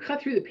 So when you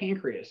cut through the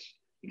pancreas,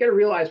 you got to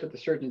realize what the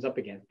surgeon's up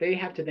against. They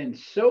have to then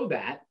sew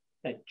that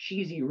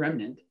cheesy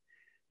remnant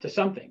to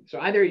something. So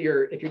either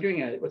if you're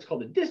doing what's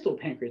called a distal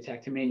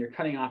pancreatectomy and you're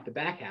cutting off the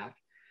back half,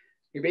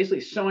 you're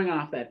basically sewing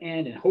off that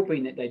end and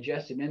hoping that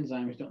digestive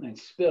enzymes don't then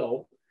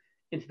spill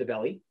into the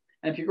belly.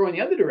 And if you're going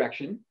the other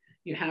direction,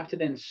 you have to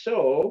then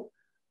sew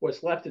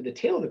what's left of the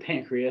tail of the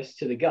pancreas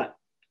to the gut.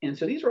 And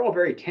so these are all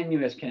very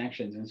tenuous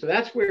connections. And so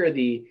that's where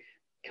the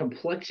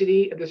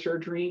complexity of the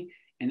surgery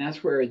and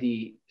that's where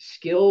the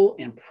skill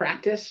and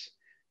practice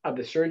of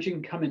the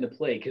surgeon come into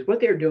play. Because what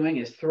they're doing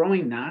is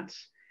throwing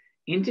knots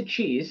into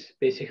cheese,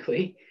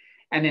 basically,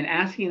 and then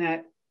asking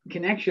that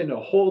connection to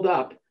hold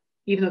up,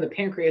 even though the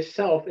pancreas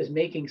itself is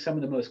making some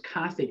of the most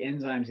caustic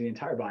enzymes in the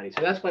entire body.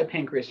 So that's why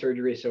pancreas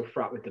surgery is so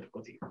fraught with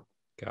difficulty.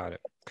 Got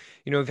it.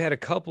 You know, I've had a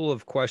couple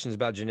of questions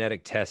about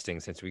genetic testing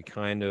since we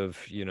kind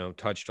of, you know,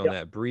 touched on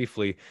that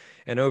briefly.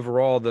 And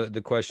overall,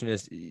 the question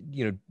is,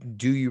 you know,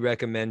 do you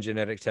recommend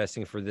genetic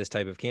testing for this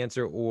type of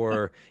cancer,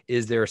 or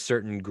is there a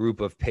certain group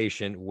of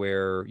patient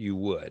where you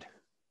would?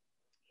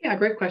 Yeah,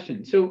 great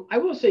question. So I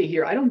will say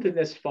here, I don't think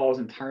this falls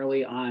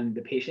entirely on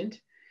the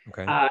patient.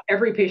 Okay.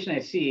 Every patient I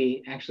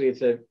see, actually,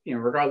 it's you know,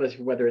 regardless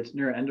of whether it's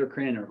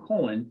neuroendocrine or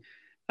colon,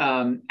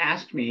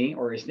 asked me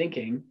or is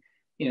thinking,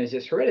 you know, is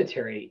this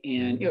hereditary?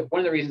 And, you know, one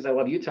of the reasons I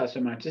love Utah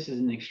so much, this is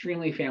an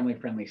extremely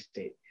family-friendly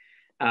state.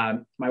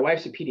 My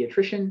wife's a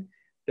pediatrician.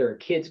 There are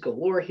kids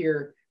galore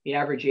here. The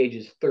average age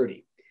is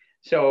 30.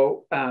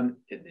 So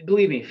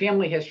believe me,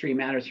 family history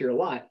matters here a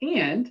lot.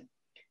 And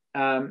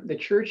the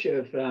Church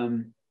of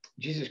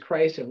Jesus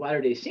Christ of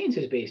Latter-day Saints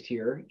is based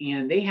here,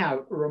 and they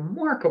have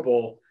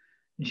remarkable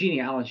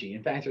genealogy.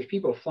 In fact, there's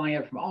people flying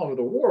up from all over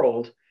the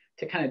world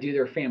to kind of do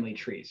their family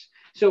trees.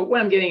 So what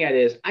I'm getting at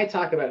is I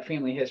talk about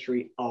family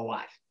history a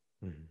lot.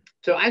 Mm-hmm.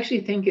 So I actually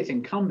think it's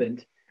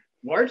incumbent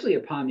largely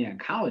upon the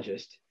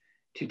oncologist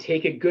to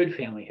take a good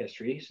family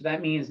history. So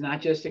that means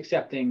not just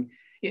accepting,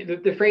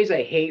 the phrase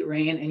I hate,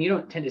 Rain, and you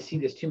don't tend to see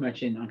this too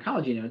much in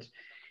oncology notes,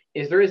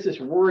 is there is this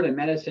word in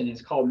medicine,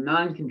 it's called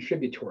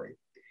non-contributory.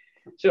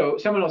 So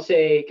someone will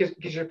say, because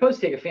you're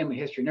supposed to take a family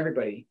history in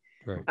everybody,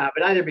 right.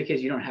 But either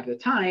because you don't have the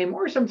time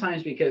or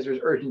sometimes because there's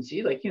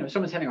urgency, like, you know,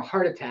 someone's having a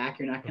heart attack,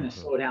 you're not going to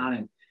slow down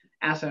and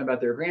ask them about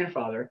their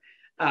grandfather.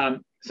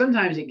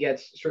 Sometimes it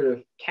gets sort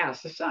of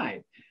cast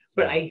aside.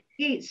 But I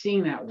hate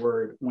seeing that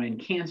word when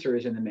cancer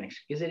is in the mix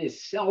because it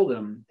is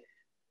seldom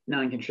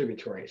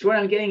non-contributory. So what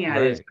I'm getting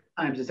at is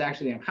sometimes it's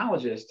actually the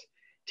oncologist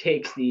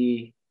takes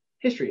the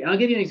history. And I'll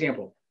give you an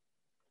example.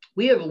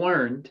 We have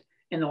learned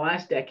in the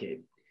last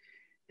decade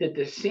that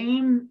the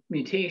same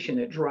mutation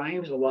that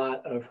drives a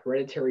lot of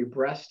hereditary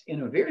breast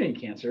and ovarian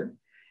cancer,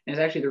 and is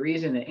actually the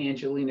reason that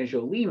Angelina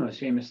Jolie most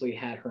famously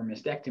had her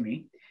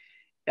mastectomy,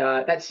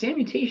 that same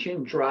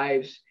mutation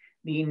drives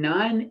the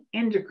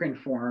non-endocrine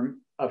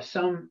form of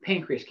some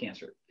pancreas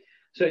cancer.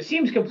 So it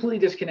seems completely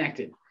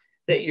disconnected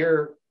that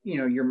your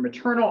your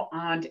maternal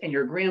aunt and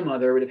your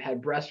grandmother would have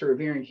had breast or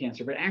ovarian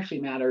cancer, but it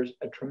actually matters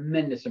a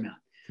tremendous amount.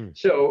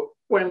 So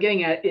what I'm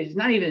getting at is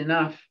not even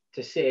enough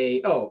to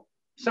say, oh,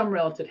 some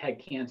relative had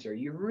cancer.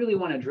 You really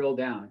want to drill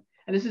down.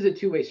 And this is a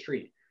two-way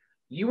street.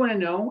 You want to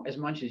know as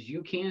much as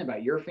you can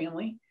about your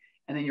family,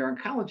 and then your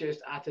oncologist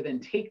ought to then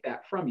take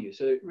that from you.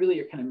 So really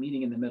you're kind of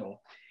meeting in the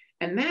middle.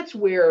 And that's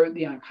where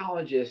the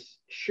oncologist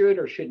should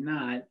or should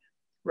not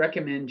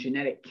recommend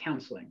genetic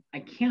counseling. I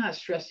cannot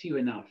stress to you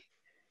enough.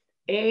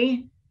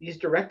 These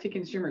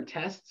direct-to-consumer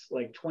tests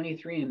like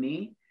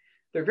 23andMe,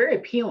 they're very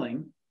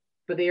appealing,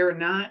 but they are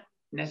not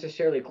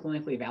necessarily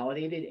clinically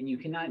validated, and you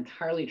cannot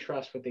entirely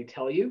trust what they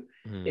tell you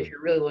if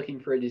you're really looking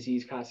for a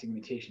disease-causing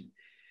mutation.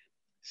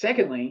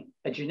 Secondly,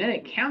 a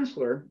genetic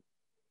counselor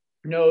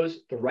knows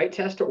the right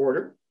test to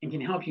order and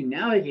can help you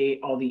navigate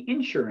all the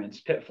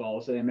insurance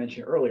pitfalls that I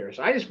mentioned earlier.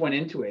 So I just went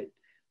into it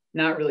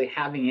not really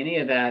having any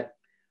of that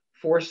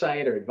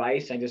foresight or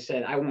advice. I just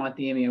said, I want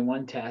the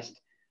MEN1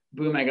 test.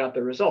 Boom, I got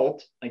the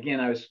result. Again,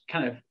 I was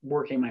kind of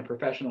working my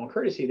professional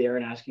courtesy there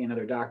and asking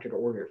another doctor to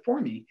order it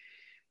for me.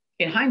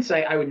 In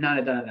hindsight, I would not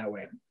have done it that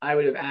way. I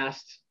would have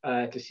asked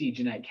to see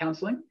genetic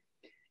counseling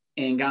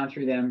and gone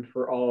through them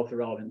for all of the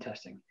relevant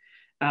testing.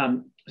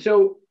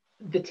 So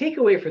the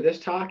takeaway for this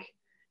talk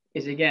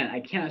is, again, I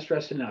cannot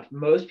stress enough,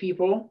 most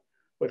people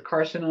with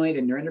carcinoid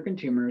and neuroendocrine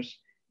tumors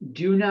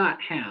do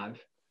not have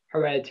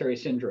hereditary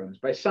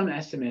syndromes. By some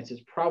estimates,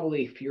 it's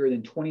probably fewer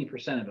than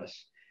 20% of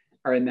us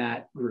are in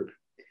that group.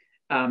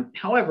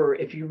 However,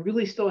 if you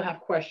really still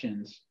have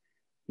questions,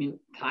 I mean,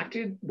 talk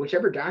to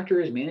whichever doctor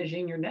is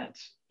managing your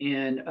NETs.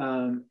 And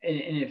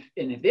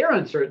if they're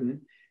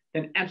uncertain,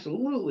 then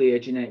absolutely a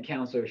genetic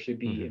counselor should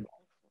be involved.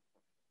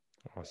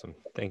 Awesome.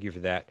 Thank you for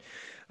that.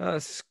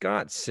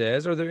 Scott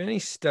says, are there any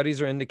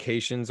studies or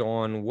indications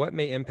on what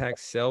may impact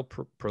cell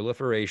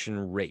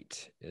proliferation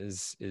rate?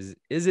 Is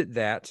it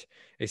that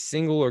a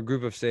single or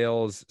group of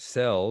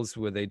cells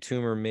with a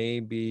tumor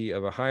may be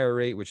of a higher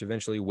rate, which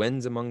eventually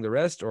wins among the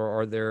rest, or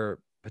are there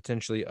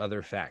potentially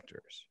other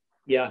factors?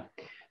 Yeah.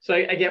 So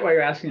I get why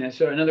you're asking that.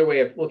 So another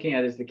way of looking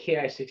at it is the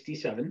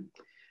Ki-67.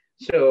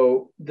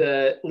 So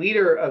the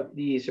leader of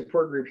the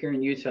support group here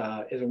in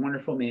Utah is a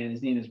wonderful man.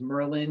 His name is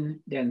Merlin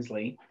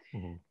Densley.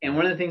 And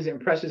one of the things that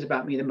impresses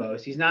about me the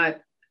most, he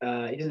doesn't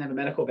have a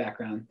medical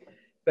background,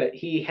 but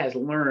he has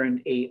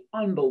learned an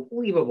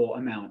unbelievable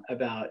amount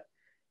about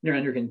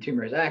neuroendocrine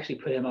tumors. I actually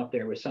put him up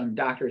there with some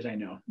doctors I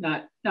know,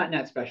 not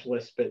NET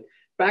specialists, but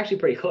actually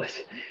pretty close.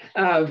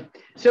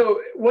 So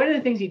one of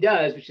the things he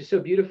does, which is so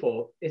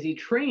beautiful, is he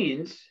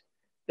trains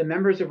the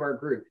members of our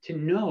group to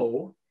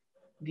know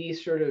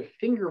these sort of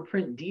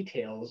fingerprint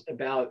details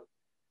about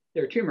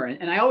their tumor.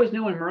 And I always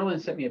know when Merlin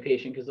sent me a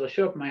patient, because they'll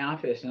show up in my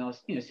office and I'll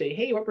say,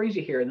 hey, what brings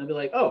you here? And they'll be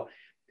like, oh,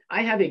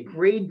 I have a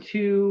grade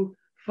 2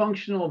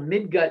 functional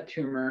midgut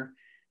tumor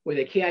with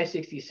a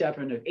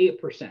Ki-67 of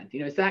 8%.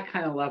 It's that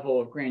kind of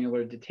level of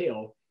granular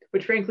detail,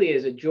 which frankly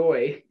is a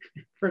joy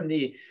from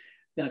the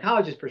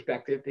oncologist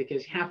perspective,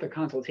 because half the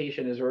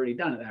consultation is already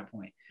done at that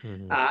point.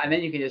 And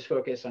then you can just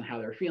focus on how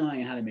they're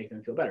feeling and how to make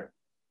them feel better.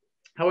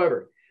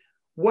 However,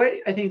 what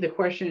I think the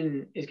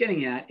question is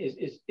getting at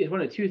is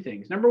one of two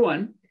things. Number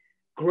one,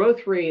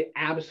 growth rate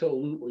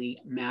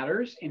absolutely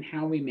matters in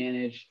how we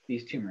manage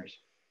these tumors.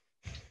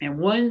 And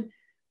one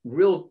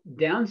real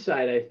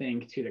downside, I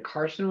think, to the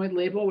carcinoid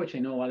label, which I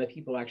know a lot of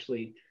people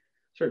actually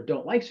sort of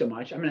don't like so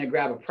much. I'm going to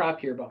grab a prop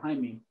here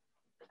behind me.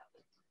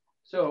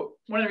 So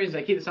one of the reasons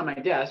I keep this on my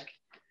desk,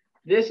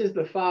 this is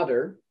the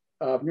father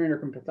of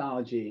neuroendocrine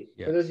pathology.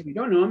 Yes. For those of you who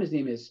don't know him, his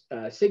name is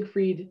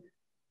Siegfried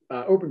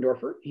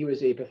Obendorfer. He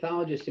was a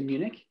pathologist in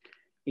Munich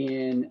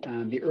in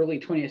the early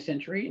 20th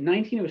century. In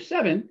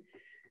 1907,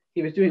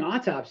 he was doing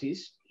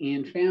autopsies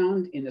and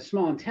found in the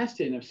small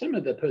intestine of some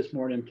of the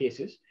postmortem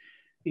cases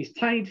these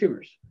tiny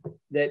tumors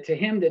that to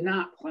him did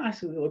not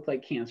classically look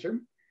like cancer.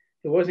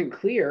 It wasn't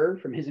clear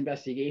from his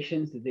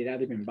investigations that they'd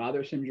either been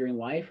bothersome during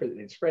life or that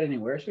they'd spread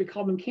anywhere, so he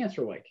called them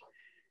cancer-like.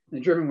 And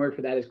the German word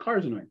for that is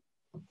Carcinoid.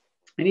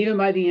 And even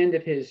by the end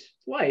of his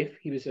life,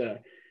 he was a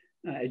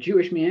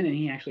Jewish man, and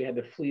he actually had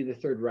to flee the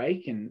Third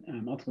Reich and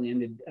ultimately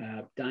ended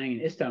dying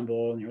in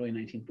Istanbul in the early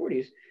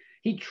 1940s.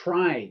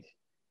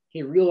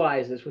 He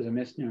realized this was a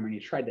misnomer, and he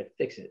tried to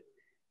fix it.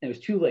 And it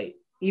was too late.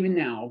 Even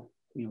now,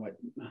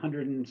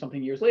 100 and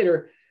something years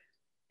later,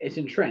 it's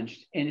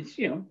entrenched, and it's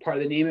part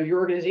of the name of your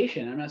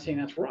organization. I'm not saying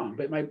that's wrong,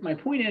 but my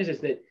point is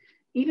that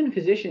even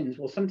physicians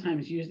will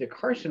sometimes use the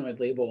carcinoid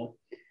label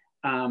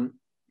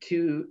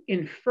to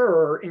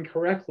infer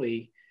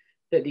incorrectly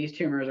that these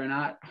tumors are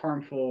not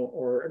harmful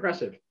or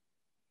aggressive.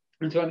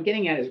 And so what I'm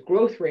getting at is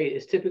growth rate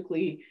is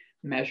typically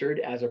measured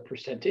as a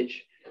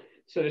percentage.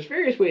 So there's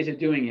various ways of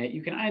doing it.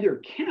 You can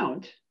either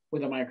count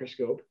with a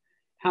microscope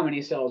how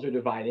many cells are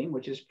dividing,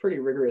 which is pretty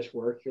rigorous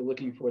work. You're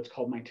looking for what's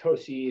called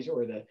mitoses,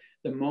 or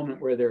the moment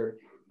where they're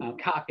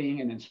copying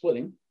and then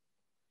splitting.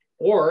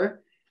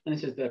 Or, and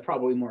this is the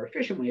probably more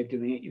efficient way of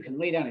doing it, you can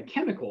lay down a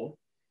chemical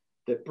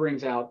that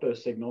brings out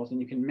those signals,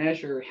 and you can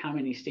measure how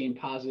many stain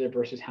positive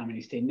versus how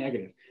many stain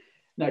negative.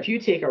 Now, if you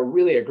take a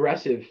really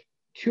aggressive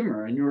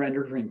tumor, a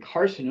neuroendocrine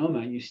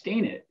carcinoma, you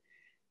stain it,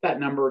 that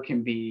number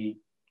can be,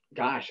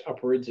 gosh,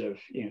 upwards of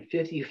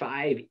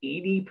 55,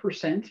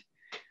 80%.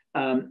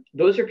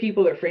 Those are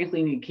people that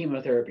frankly need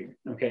chemotherapy,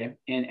 okay?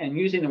 And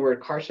using the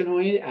word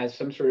carcinoid as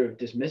some sort of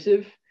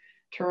dismissive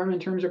term in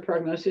terms of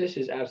prognosis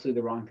is absolutely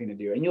the wrong thing to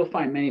do. And you'll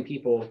find many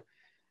people,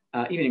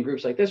 even in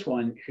groups like this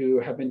one, who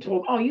have been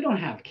told, oh, you don't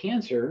have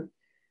cancer,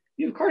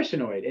 you have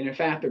carcinoid. And in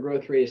fact, the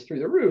growth rate is through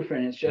the roof,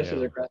 and it's just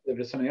as aggressive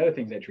as some of the other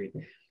things I treat.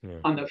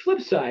 On the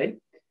flip side,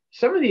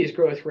 some of these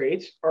growth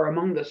rates are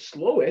among the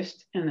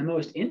slowest and the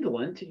most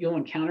indolent you'll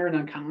encounter in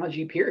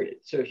oncology, period.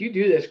 So if you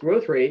do this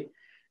growth rate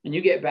and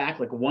you get back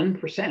like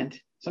 1%,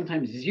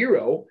 sometimes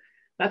 0,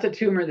 that's a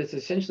tumor that's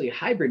essentially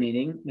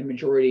hibernating the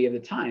majority of the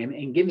time,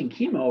 and giving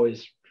chemo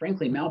is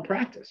frankly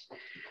malpractice.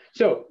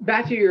 So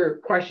back to your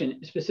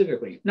question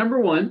specifically. Number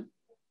one,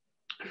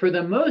 for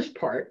the most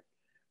part,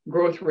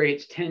 growth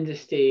rates tend to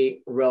stay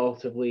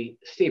relatively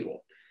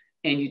stable.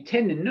 And you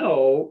tend to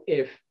know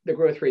if the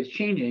growth rate's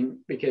changing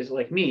because,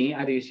 like me,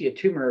 either you see a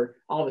tumor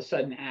all of a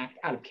sudden act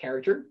out of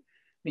character,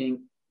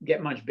 meaning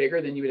get much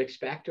bigger than you would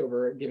expect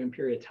over a given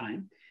period of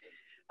time.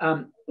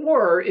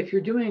 Or if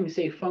you're doing,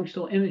 say,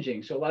 functional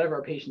imaging. So a lot of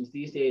our patients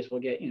these days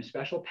will get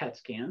special PET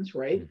scans,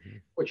 right?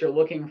 Which are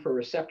looking for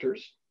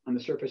receptors on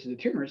the surface of the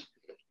tumors.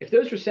 If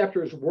those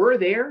receptors were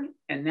there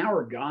and now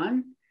are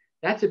gone,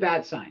 that's a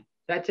bad sign.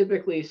 That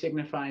typically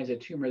signifies a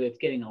tumor that's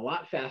getting a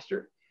lot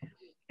faster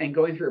and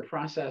going through a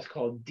process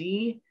called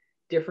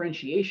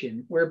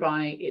de-differentiation,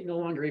 whereby it no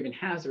longer even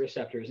has the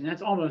receptors. And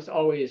that's almost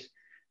always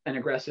an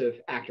aggressive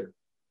actor.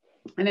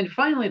 And then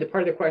finally, the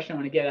part of the question I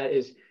want to get at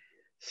is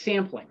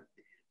sampling.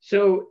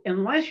 So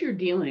unless you're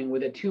dealing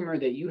with a tumor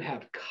that you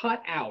have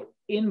cut out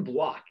in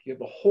block, you have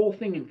the whole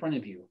thing in front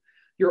of you,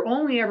 you're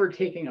only ever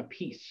taking a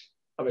piece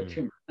of a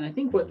tumor. And I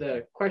think what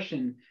the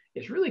question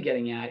is really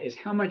getting at is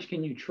how much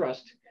can you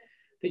trust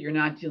that you're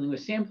not dealing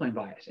with sampling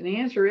bias? And the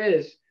answer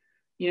is,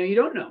 you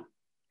don't know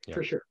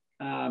for sure.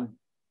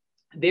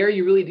 There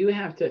you really do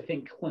have to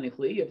think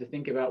clinically. You have to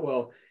think about,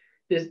 well,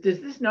 does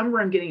this number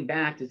I'm getting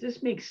back, does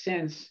this make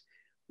sense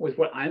with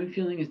what I'm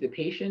feeling as the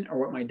patient or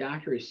what my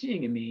doctor is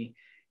seeing in me?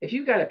 If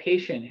you've got a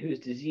patient whose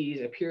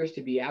disease appears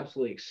to be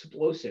absolutely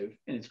explosive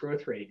in its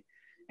growth rate,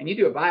 and you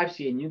do a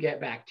biopsy and you get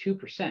back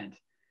 2%,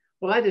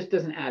 well, that just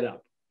doesn't add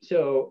up.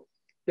 So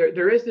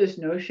there is this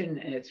notion,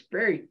 and it's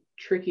very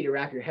tricky to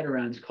wrap your head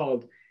around. It's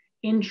called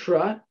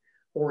intra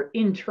or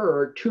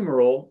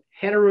intertumoral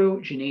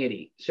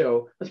heterogeneity.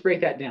 So let's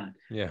break that down.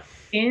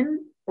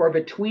 In or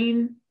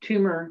between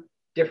tumor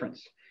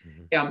difference.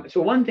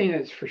 So one thing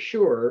that's for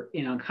sure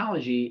in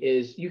oncology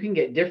is you can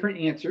get different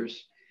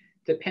answers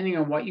depending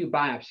on what you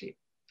biopsy.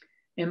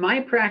 In my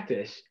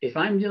practice, if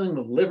I'm dealing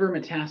with liver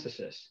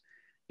metastasis,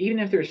 even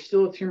if there's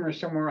still a tumor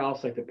somewhere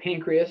else like the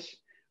pancreas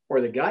or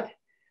the gut,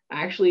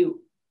 I actually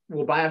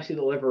will biopsy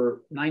the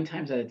liver 9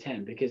 times out of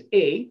 10 because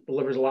A, the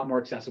liver is a lot more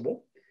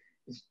accessible.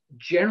 It's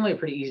generally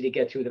pretty easy to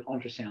get to with an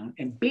ultrasound.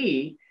 And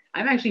B,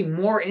 I'm actually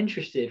more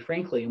interested,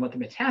 frankly, in what the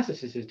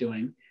metastasis is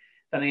doing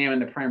than I am in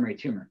the primary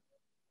tumor,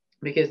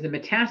 because the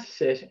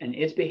metastasis and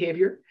its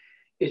behavior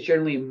is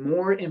generally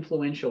more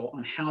influential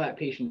on how that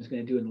patient is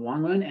going to do in the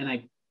long run. And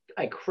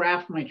I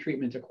craft my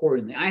treatments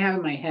accordingly. I have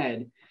in my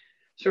head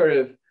sort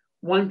of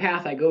one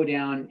path I go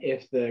down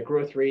if the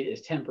growth rate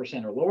is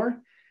 10% or lower,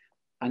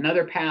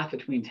 another path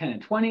between 10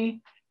 and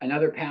 20,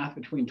 another path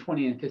between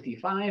 20 and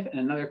 55, and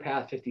another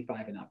path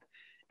 55 and up.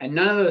 And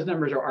none of those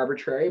numbers are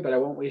arbitrary, but I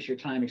won't waste your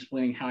time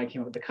explaining how I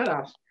came up with the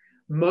cutoffs.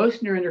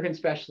 Most neuroendocrine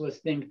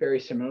specialists think very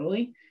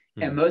similarly,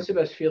 and most of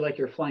us feel like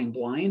you're flying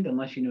blind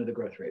unless you know the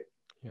growth rate.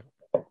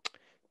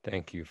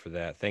 Thank you for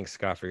that. Thanks,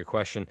 Scott, for your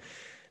question.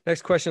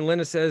 Next question,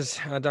 Linda says,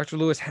 Dr.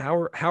 Lewis,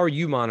 how are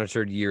you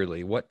monitored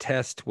yearly? What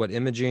test, what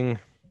imaging?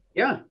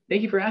 Yeah,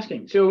 thank you for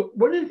asking. So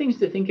one of the things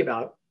to think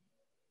about,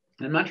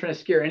 and I'm not trying to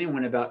scare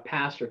anyone about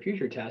past or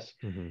future tests,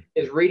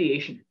 is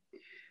radiation.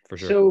 For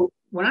sure. So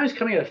when I was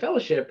coming out of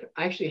fellowship,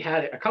 I actually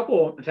had a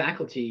couple of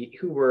faculty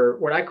who were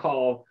what I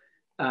call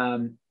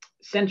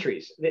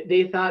sentries.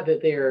 They thought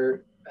that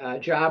their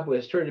job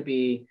was sort of to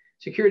be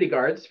security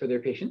guards for their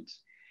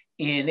patients.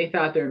 And they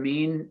thought their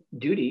main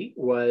duty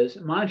was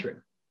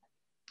monitoring.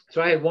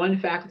 So I had one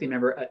faculty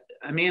member,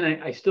 a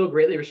man I still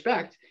greatly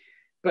respect,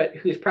 but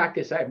whose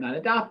practice I have not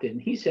adopted.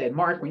 And he said,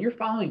 Mark, when you're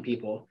following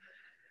people,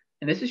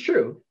 and this is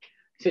true,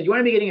 he said, you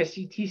want to be getting a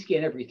CT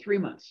scan every 3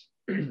 months.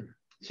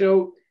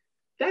 So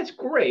that's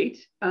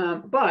great.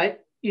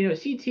 But,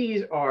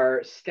 CTs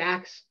are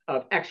stacks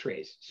of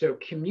x-rays. So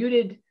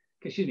computed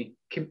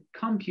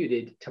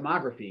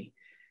tomography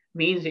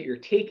means that you're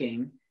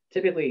taking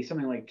typically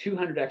something like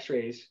 200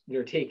 x-rays that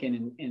are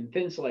taken in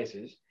thin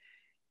slices,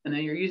 and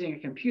then you're using a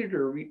computer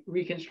to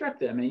reconstruct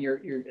them, and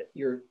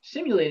you're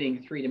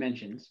simulating 3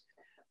 dimensions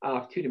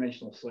of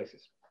 2-dimensional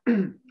slices.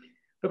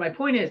 But my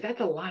point is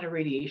that's a lot of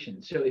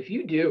radiation. So if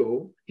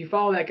you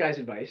follow that guy's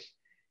advice,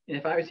 and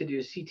if I was to do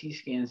a CT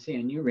scan, say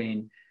on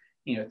urine,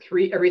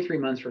 every 3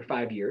 months for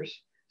 5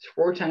 years, it's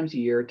 4 times a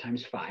year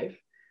times 5.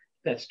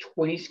 That's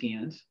 20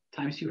 scans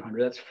times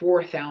 200. That's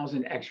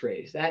 4,000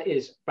 x-rays. That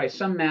is, by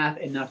some math,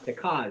 enough to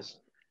cause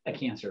a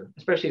cancer,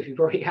 especially if you've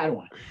already had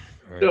one.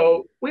 Right.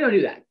 So we don't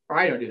do that, or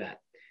I don't do that.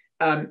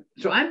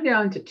 So I'm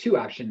down to 2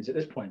 options at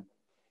this point.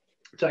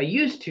 So I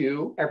used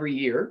to, every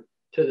year,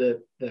 to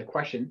the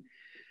question,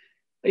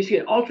 I used to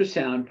get an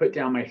ultrasound put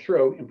down my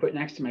throat and put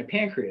next to my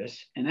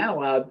pancreas. And that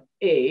allowed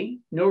A,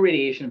 no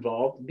radiation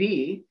involved,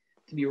 B,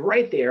 to be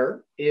right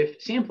there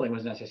if sampling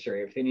was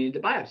necessary, if they needed to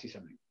biopsy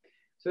something.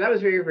 So that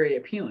was very, very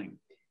appealing.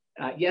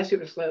 Yes, it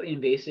was slightly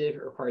invasive.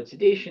 It required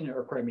sedation. It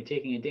required me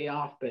taking a day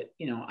off, but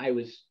I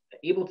was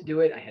able to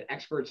do it. I had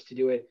experts to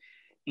do it.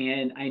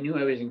 And I knew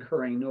I was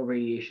incurring no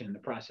radiation in the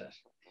process.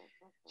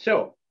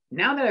 So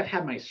now that I've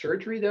had my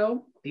surgery,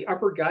 though, the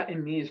upper gut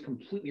in me is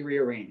completely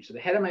rearranged. So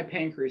the head of my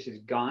pancreas is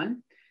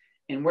gone.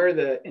 And where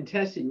the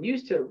intestine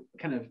used to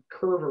kind of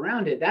curve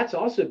around it, that's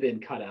also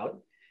been cut out.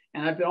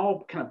 And I've been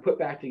all kind of put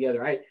back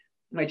together.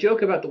 My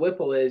joke about the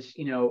Whipple is,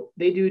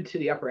 they do to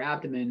the upper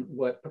abdomen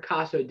what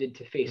Picasso did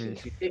to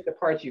faces. You take the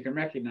parts you can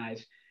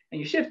recognize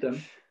and you shift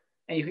them,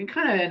 and you can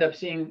kind of end up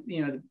seeing,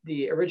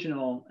 the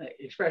original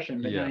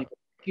expression, but not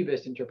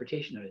cubist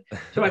interpretation of it.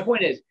 So my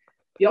point is,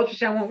 the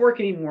ultrasound won't work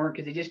anymore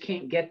because they just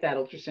can't get that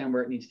ultrasound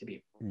where it needs to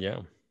be.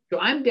 Yeah. So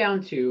I'm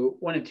down to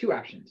one of 2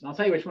 options, and I'll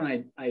tell you which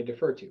one I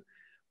defer to.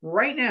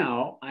 Right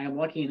now, I am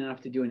lucky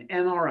enough to do an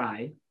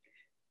MRI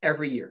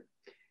every year.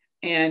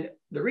 And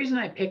the reason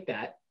I picked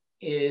that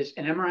is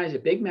an MRI is a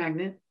big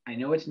magnet. I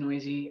know it's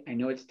noisy. I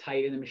know it's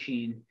tight in the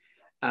machine.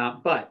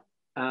 But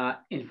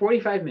in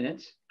 45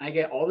 minutes, I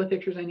get all the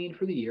pictures I need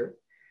for the year.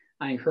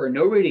 I incur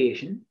no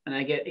radiation, and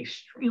I get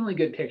extremely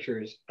good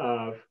pictures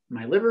of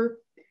my liver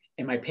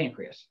and my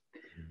pancreas.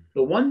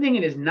 The one thing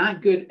it is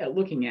not good at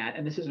looking at,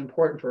 and this is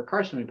important for a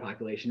carcinoid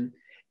population,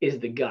 is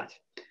the gut.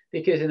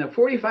 Because in the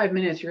 45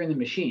 minutes you're in the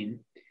machine,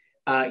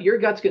 your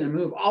gut's going to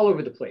move all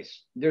over the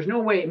place. There's no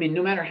way,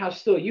 no matter how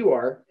still you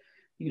are,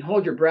 you can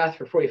hold your breath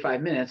for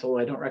 45 minutes, although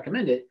I don't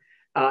recommend it.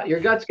 Your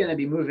gut's going to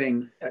be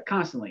moving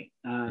constantly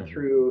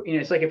through,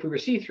 it's like if we were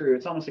see-through,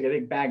 it's almost like a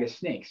big bag of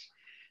snakes.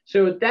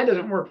 So that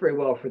doesn't work very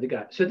well for the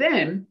gut. So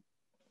then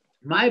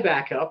my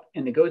backup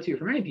and the go-to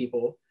for many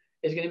people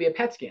is going to be a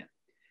PET scan.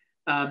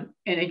 And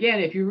again,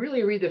 if you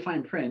really read the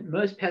fine print,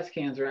 most PET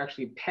scans are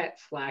actually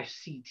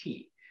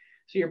PET/CT.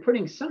 So you're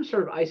putting some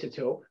sort of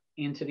isotope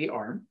into the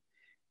arm,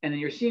 and then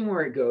you're seeing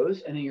where it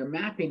goes, and then you're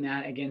mapping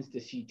that against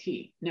the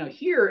CT. Now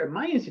here at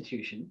my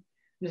institution,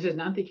 this is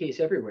not the case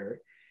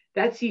everywhere,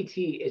 that CT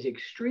is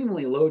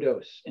extremely low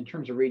dose in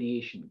terms of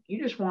radiation.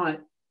 You just want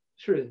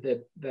sort of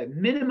the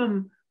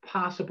minimum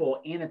possible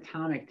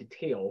anatomic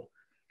detail,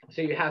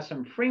 so you have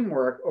some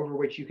framework over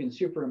which you can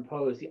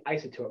superimpose the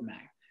isotope map.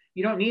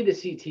 You don't need the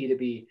CT to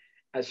be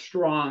as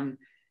strong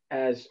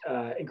as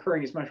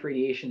incurring as much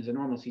radiation as a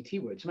normal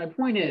CT would. So my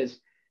point is,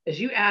 as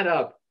you add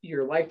up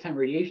your lifetime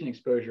radiation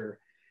exposure,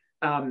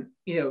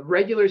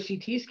 regular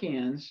CT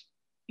scans,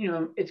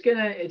 it's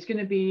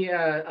gonna be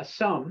a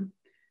sum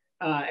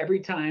every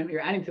time you're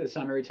adding to the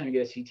sum every time you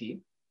get a CT.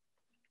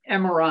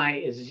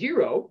 MRI is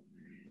 0,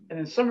 and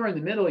then somewhere in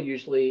the middle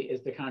usually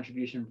is the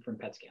contribution from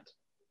PET scans.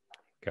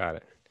 Got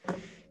it.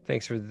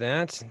 Thanks for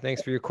that.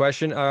 Thanks for your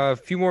question. A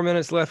few more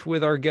minutes left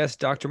with our guest,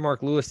 Dr.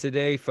 Mark Lewis,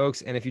 today,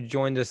 folks. And if you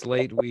joined us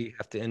late, we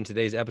have to end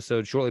today's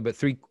episode shortly. But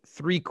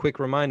three quick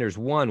reminders.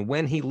 1,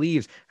 when he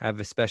leaves, I have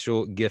a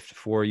special gift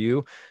for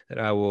you that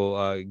I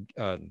will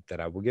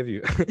give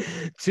you.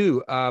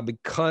 2,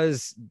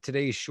 because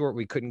today's short,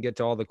 we couldn't get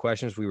to all the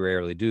questions. We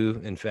rarely do,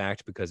 in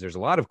fact, because there's a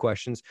lot of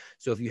questions.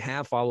 So if you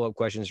have follow-up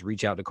questions,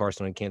 reach out to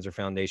Carcinoid Cancer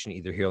Foundation,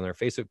 either here on their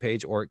Facebook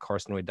page or at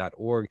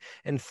carcinoid.org.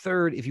 And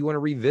 3rd, if you want to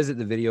revisit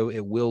the video,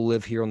 it will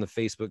live here on the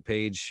Facebook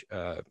page.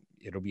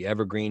 It'll be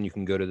evergreen. You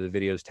can go to the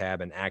videos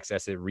tab and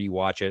access it,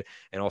 rewatch it.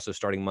 And also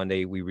starting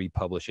Monday, we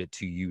republish it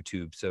to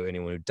YouTube. So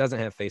anyone who doesn't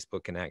have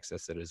Facebook can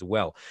access it as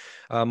well.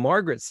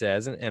 Margaret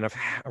says, and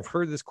I've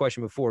heard this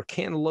question before,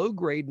 can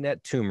low-grade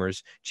NET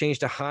tumors change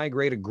to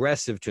high-grade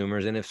aggressive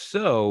tumors? And if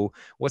so,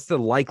 what's the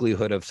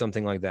likelihood of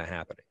something like that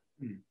happening?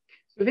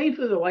 So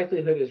thankfully, the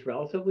likelihood is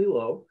relatively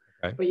low,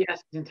 but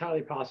yes, it's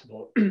entirely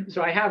possible.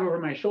 So I have over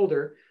my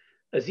shoulder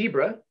a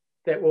zebra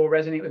that will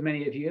resonate with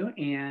many of you,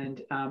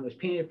 and was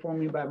painted for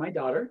me by my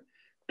daughter,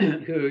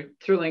 who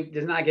certainly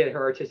does not get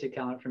her artistic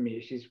talent from me.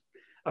 She's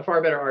a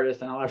far better artist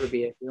than I'll ever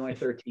be. She's only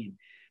 13.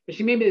 But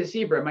she made me the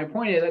zebra. My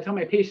point is, I tell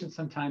my patients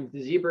sometimes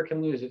the zebra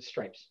can lose its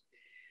stripes.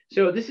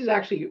 So this is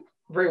actually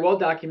very well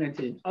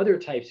documented in other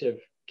types of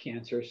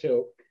cancer.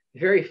 So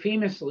very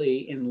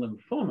famously in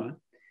lymphoma,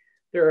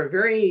 there are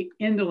very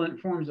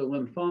indolent forms of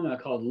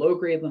lymphoma called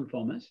low-grade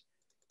lymphomas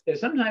that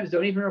sometimes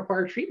don't even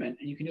require treatment,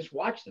 and you can just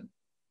watch them.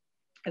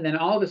 And then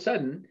all of a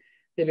sudden,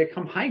 they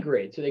become high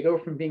grade. So they go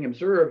from being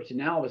observed to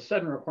now all of a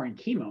sudden requiring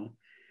chemo.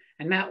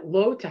 And that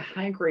low to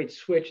high grade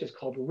switch is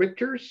called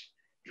Richter's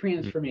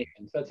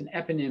transformation. So that's an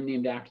eponym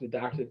named after the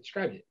doctor that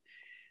described it.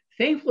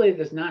 Thankfully, it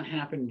does not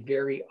happen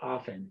very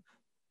often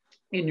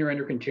in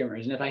neuroendocrine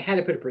tumors. And if I had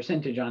to put a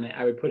percentage on it,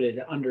 I would put it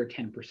at under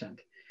 10%.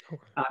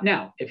 Okay.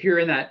 Now, if you're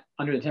in that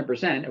under the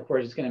 10%, of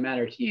course, it's going to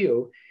matter to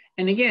you.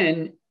 And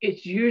again,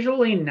 it's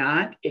usually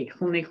not a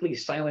clinically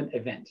silent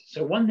event.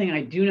 So one thing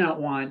I do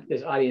not want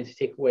this audience to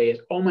take away is,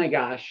 oh my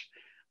gosh,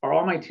 Are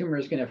all my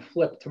tumors going to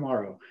flip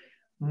tomorrow?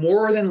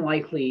 More than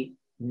likely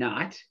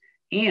not.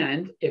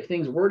 And if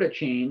things were to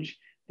change,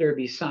 there would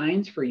be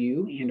signs for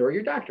you and or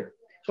your doctor.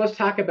 So let's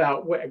talk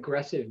about what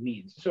aggressive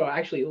means. So I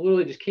actually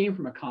literally just came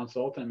from a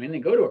consult, and I'm going to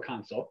go to a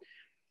consult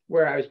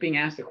where I was being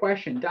asked the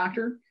question,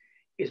 doctor,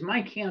 is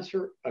my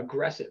cancer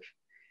aggressive?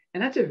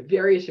 And that's a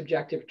very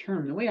subjective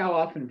term. The way I'll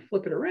often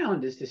flip it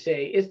around is to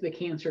say, is the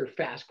cancer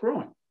fast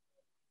growing?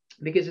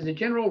 Because as a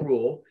general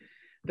rule,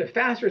 the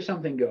faster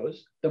something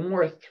goes, the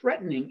more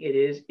threatening it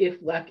is if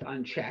left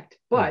unchecked,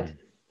 but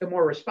the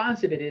more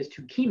responsive it is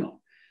to chemo,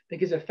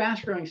 because a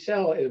fast growing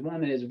cell is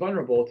one that is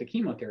vulnerable to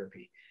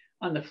chemotherapy.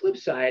 On the flip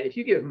side, if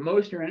you give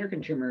most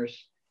neuroendocrine tumors,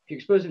 if you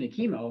expose them to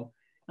chemo,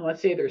 and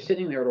let's say they're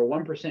sitting there at a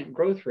 1%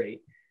 growth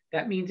rate,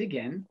 that means,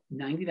 again,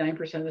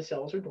 99% of the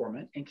cells are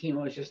dormant and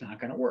chemo is just not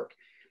going to work.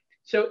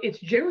 So it's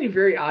generally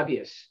very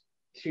obvious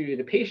to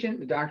the patient,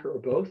 the doctor, or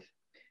both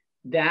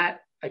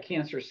that a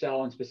cancer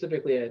cell, and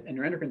specifically a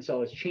neuroendocrine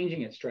cell, is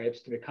changing its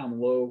stripes to become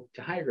low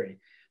to high grade.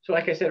 So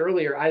like I said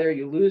earlier, either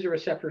you lose a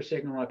receptor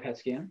signal on a PET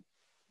scan,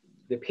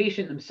 the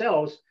patient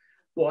themselves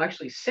will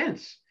actually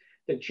sense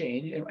the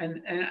change.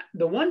 And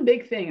the one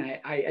big thing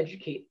I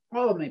educate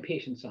all of my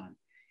patients on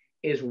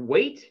is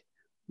weight.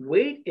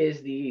 Weight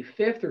is the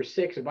 5th or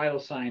 6th vital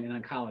sign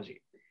in oncology.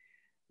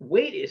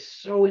 Weight is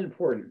so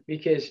important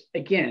because,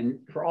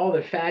 again, for all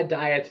the fad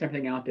diets and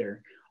everything out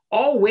there,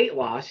 all weight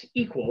loss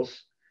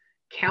equals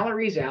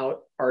calories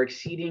out are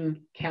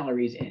exceeding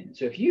calories in.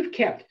 So if you've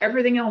kept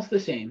everything else the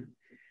same,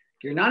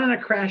 you're not on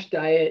a crash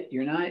diet,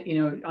 you're not,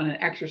 on an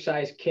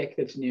exercise kick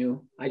that's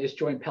new. I just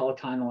joined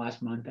Peloton the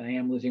last month and I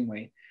am losing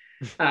weight.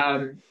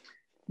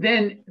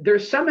 Then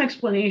there's some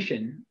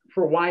explanation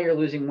for why you're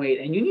losing weight,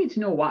 and you need to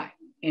know why.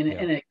 And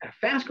a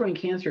fast-growing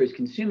cancer is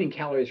consuming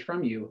calories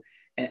from you,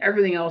 and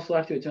everything else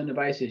left to its own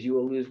devices, you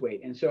will lose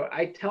weight. And so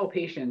I tell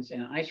patients,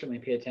 and I certainly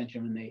pay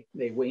attention when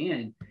they weigh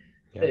in,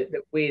 that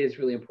weight is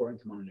really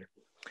important to monitor.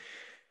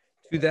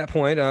 To that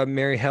point,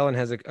 Mary Helen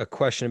has a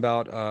question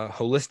about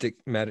holistic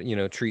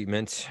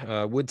treatment.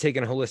 Would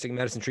taking a holistic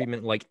medicine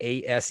treatment like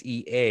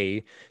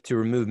ASEA to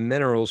remove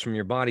minerals from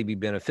your body be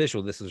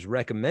beneficial? This was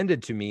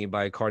recommended to me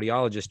by a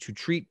cardiologist to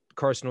treat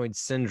carcinoid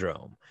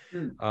syndrome.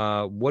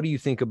 What do you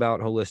think about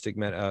holistic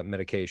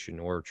medication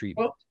or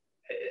treatment?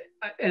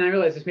 Well, and I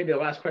realize this may be the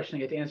last question I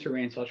get to answer,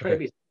 Rand, so I'll try to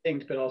be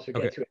succinct, but also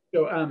get to it.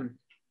 So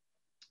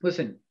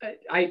listen,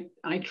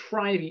 I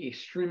try to be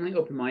extremely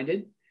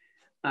open-minded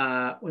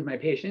with my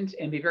patients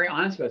and be very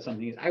honest about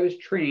something. I was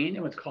trained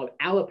in what's called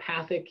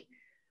allopathic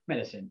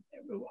medicine.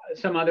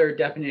 Some other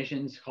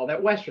definitions call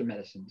that Western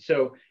medicine.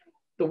 So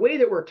the way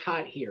that we're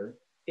taught here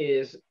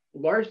is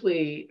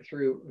largely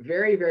through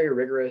very, very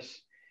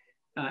rigorous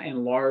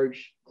and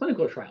large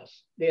clinical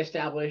trials. They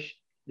establish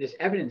this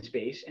evidence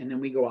base, and then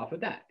we go off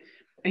of that.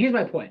 And here's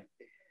my point.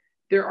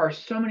 There are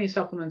so many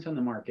supplements on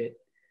the market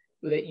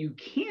that you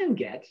can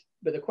get,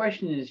 but the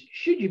question is,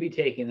 should you be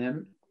taking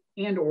them,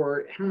 and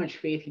or how much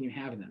faith can you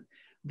have in them?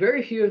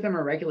 Very few of them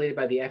are regulated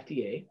by the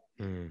FDA.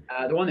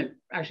 The one that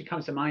actually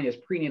comes to mind is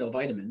prenatal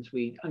vitamins.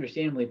 We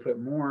understandably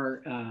put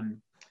more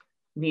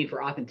need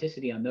for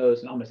authenticity on those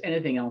than almost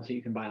anything else that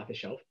you can buy off the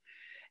shelf.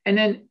 And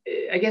then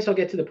I guess I'll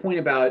get to the point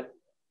about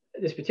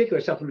this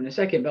particular supplement in a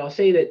second, but I'll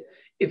say that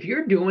if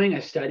you're doing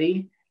a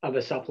study of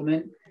a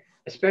supplement,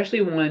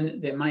 especially one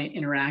that might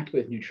interact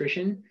with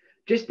nutrition,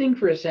 just think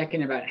for a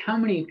second about how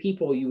many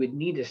people you would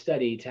need to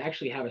study to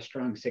actually have a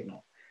strong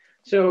signal.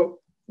 So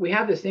we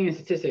have this thing in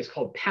statistics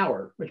called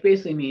power, which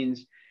basically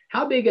means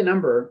how big a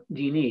number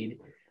do you need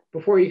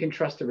before you can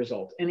trust the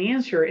result? And the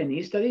answer in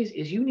these studies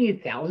is you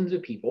need thousands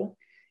of people,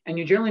 and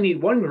you generally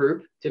need one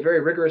group to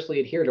very rigorously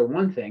adhere to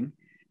one thing,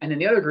 and then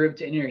the other group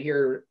to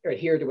adhere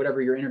to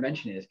whatever your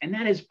intervention is. And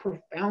that is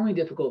profoundly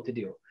difficult to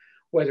do,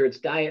 whether it's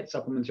diet,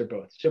 supplements, or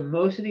both. So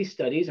most of these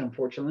studies,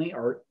 unfortunately,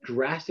 are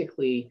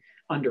drastically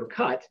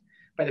undercut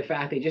by the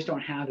fact they just don't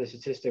have the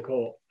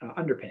statistical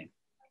underpinning.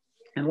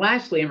 And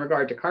lastly, in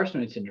regard to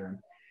carcinoid syndrome,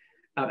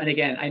 and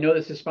again, I know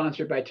this is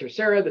sponsored by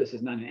Tercera, this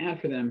is not an ad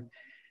for them.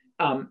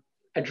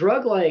 A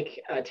drug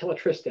like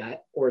teletristat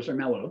or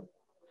Zermelo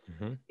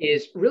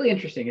is really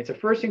interesting. It's a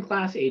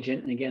first-in-class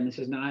agent. And again, this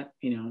is not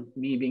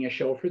me being a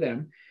shill for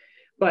them,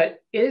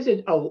 but it is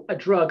a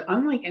drug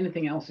unlike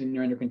anything else in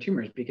neuroendocrine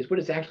tumors, because what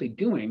it's actually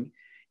doing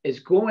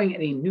is going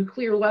at a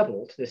nuclear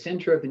level to the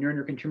center of the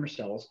neuroendocrine tumor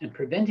cells and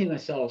preventing the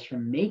cells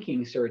from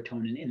making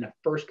serotonin in the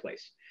first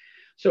place.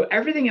 So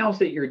everything else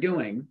that you're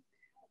doing,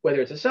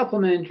 whether it's a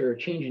supplement or a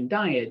change in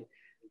diet,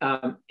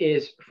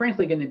 is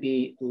frankly going to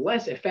be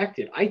less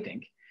effective, I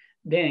think,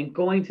 than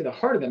going to the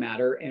heart of the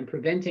matter and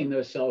preventing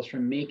those cells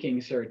from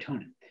making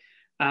serotonin.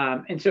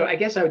 And so I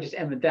guess I would just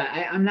end with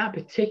that. I'm not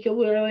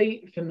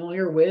particularly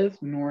familiar with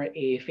nor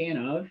a fan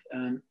of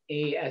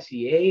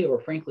ASEA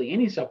or frankly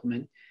any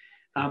supplement.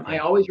 I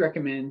always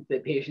recommend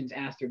that patients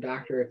ask their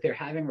doctor if they're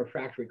having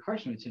refractory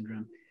carcinoid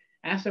syndrome,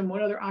 ask them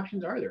what other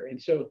options are there.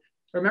 And so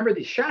remember,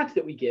 the shots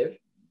that we give,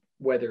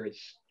 whether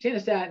it's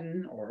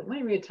sandostatin or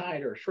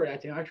lanreotide or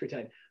short-acting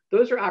octreotide,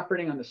 those are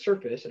operating on the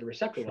surface at a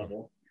receptor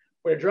level.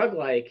 What a drug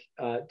like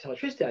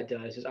telotristat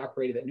does is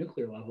operate at that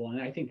nuclear level.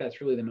 And I think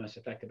that's really the most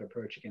effective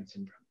approach against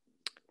syndrome.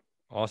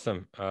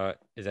 Awesome.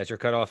 Is that your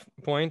cutoff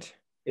point?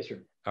 Yes,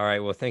 sir. All right.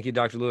 Well, thank you,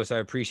 Dr. Lewis. I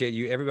appreciate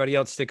you. Everybody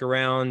else, stick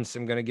around.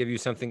 I'm going to give you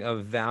something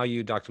of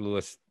value. Dr.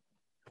 Lewis,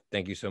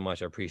 thank you so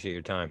much. I appreciate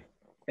your time.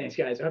 Thanks,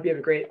 guys. I hope you have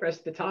a great rest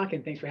of the talk,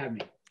 and thanks for having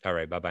me. All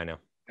right. Bye-bye now.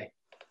 Bye.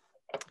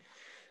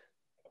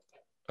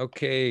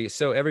 Okay.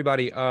 So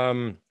everybody,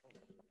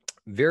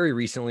 very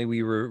recently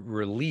we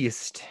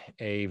released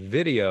a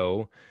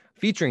video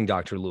featuring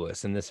Dr.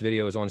 Lewis, and this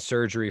video is on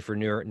surgery for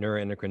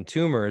neuroendocrine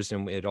tumors,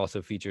 and it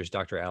also features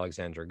Dr.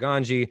 Alexandra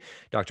Ganji,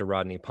 Dr.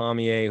 Rodney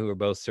Pommier, who are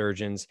both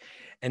surgeons,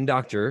 and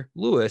Dr.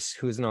 Lewis,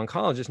 who is an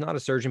oncologist, not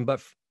a surgeon,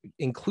 but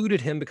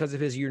included him because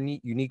of his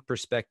unique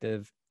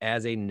perspective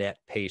as a NET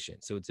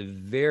patient. So it's a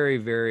very,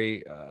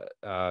 very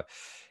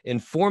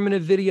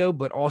informative video,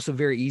 but also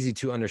very easy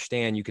to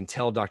understand. You can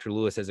tell Dr.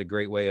 Lewis has a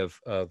great way of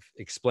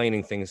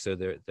explaining things so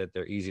that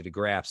they're easy to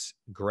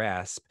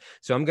grasp.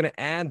 So I'm going to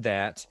add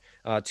that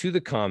to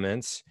the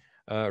comments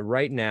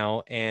right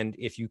now. And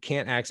if you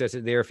can't access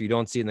it there, if you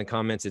don't see it in the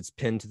comments, it's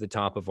pinned to the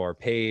top of our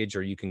page,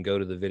 or you can go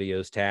to the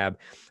videos tab.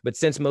 But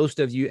since most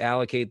of you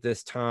allocate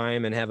this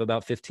time and have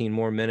about 15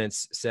 more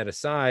minutes set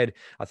aside,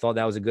 I thought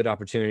that was a good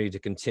opportunity to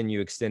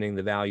continue extending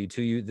the value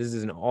to you. This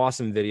is an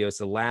awesome video. It's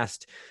the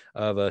last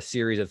of a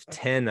series of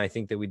 10, I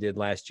think, that we did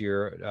last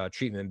year,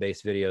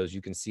 treatment-based videos.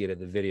 You can see it at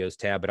the videos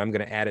tab, but I'm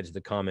going to add it to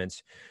the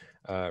comments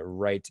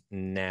right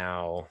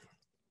now.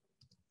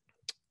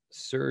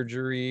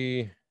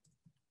 Surgery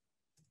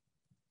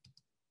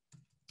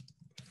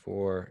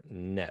for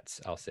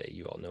NETs. I'll say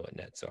you all know what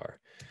NETs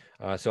are.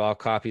 So I'll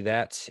copy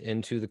that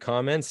into the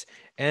comments.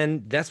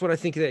 And that's what I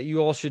think that you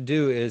all should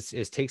do is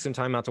take some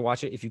time out to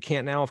watch it. If you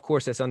can't now, of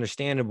course, that's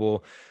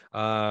understandable.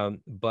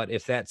 But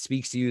if that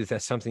speaks to you, if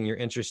that's something you're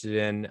interested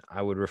in,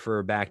 I would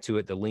refer back to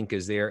it. The link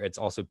is there. It's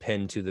also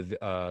pinned to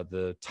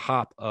the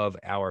top of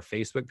our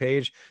Facebook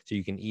page, so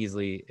you can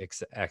easily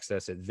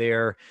access it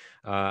there.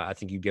 I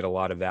think you get a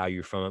lot of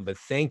value from it. But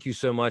thank you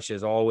so much,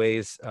 as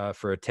always,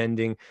 for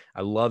attending.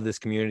 I love this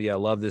community. I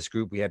love this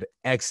group. We had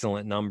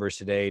excellent numbers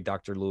today.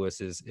 Dr.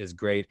 Lewis is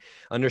great.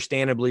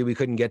 Understandably, we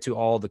couldn't get to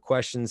all the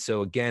questions.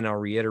 So again, I'll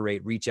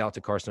reiterate, reach out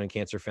to Carcinoid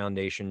Cancer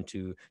Foundation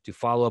to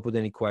follow up with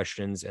any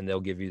questions, and they'll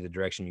give you the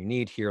direction you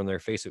need here on their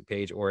Facebook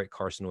page or at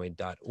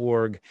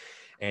carcinoid.org.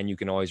 And you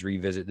can always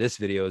revisit this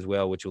video as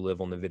well, which will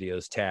live on the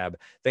videos tab.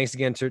 Thanks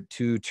again to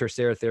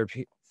TerSera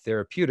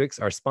Therapeutics,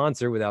 our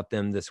sponsor. Without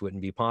them, this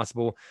wouldn't be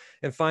possible.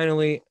 And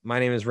finally, my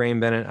name is Rain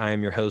Bennett. I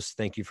am your host.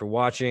 Thank you for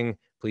watching.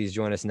 Please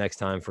join us next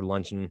time for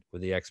Luncheon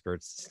with the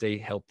Experts. Stay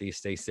healthy,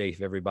 stay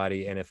safe,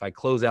 everybody. And if I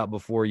close out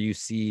before you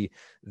see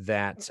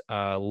that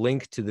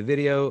link to the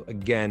video,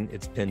 again,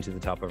 it's pinned to the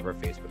top of our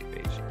Facebook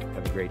page.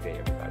 Have a great day,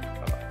 everybody.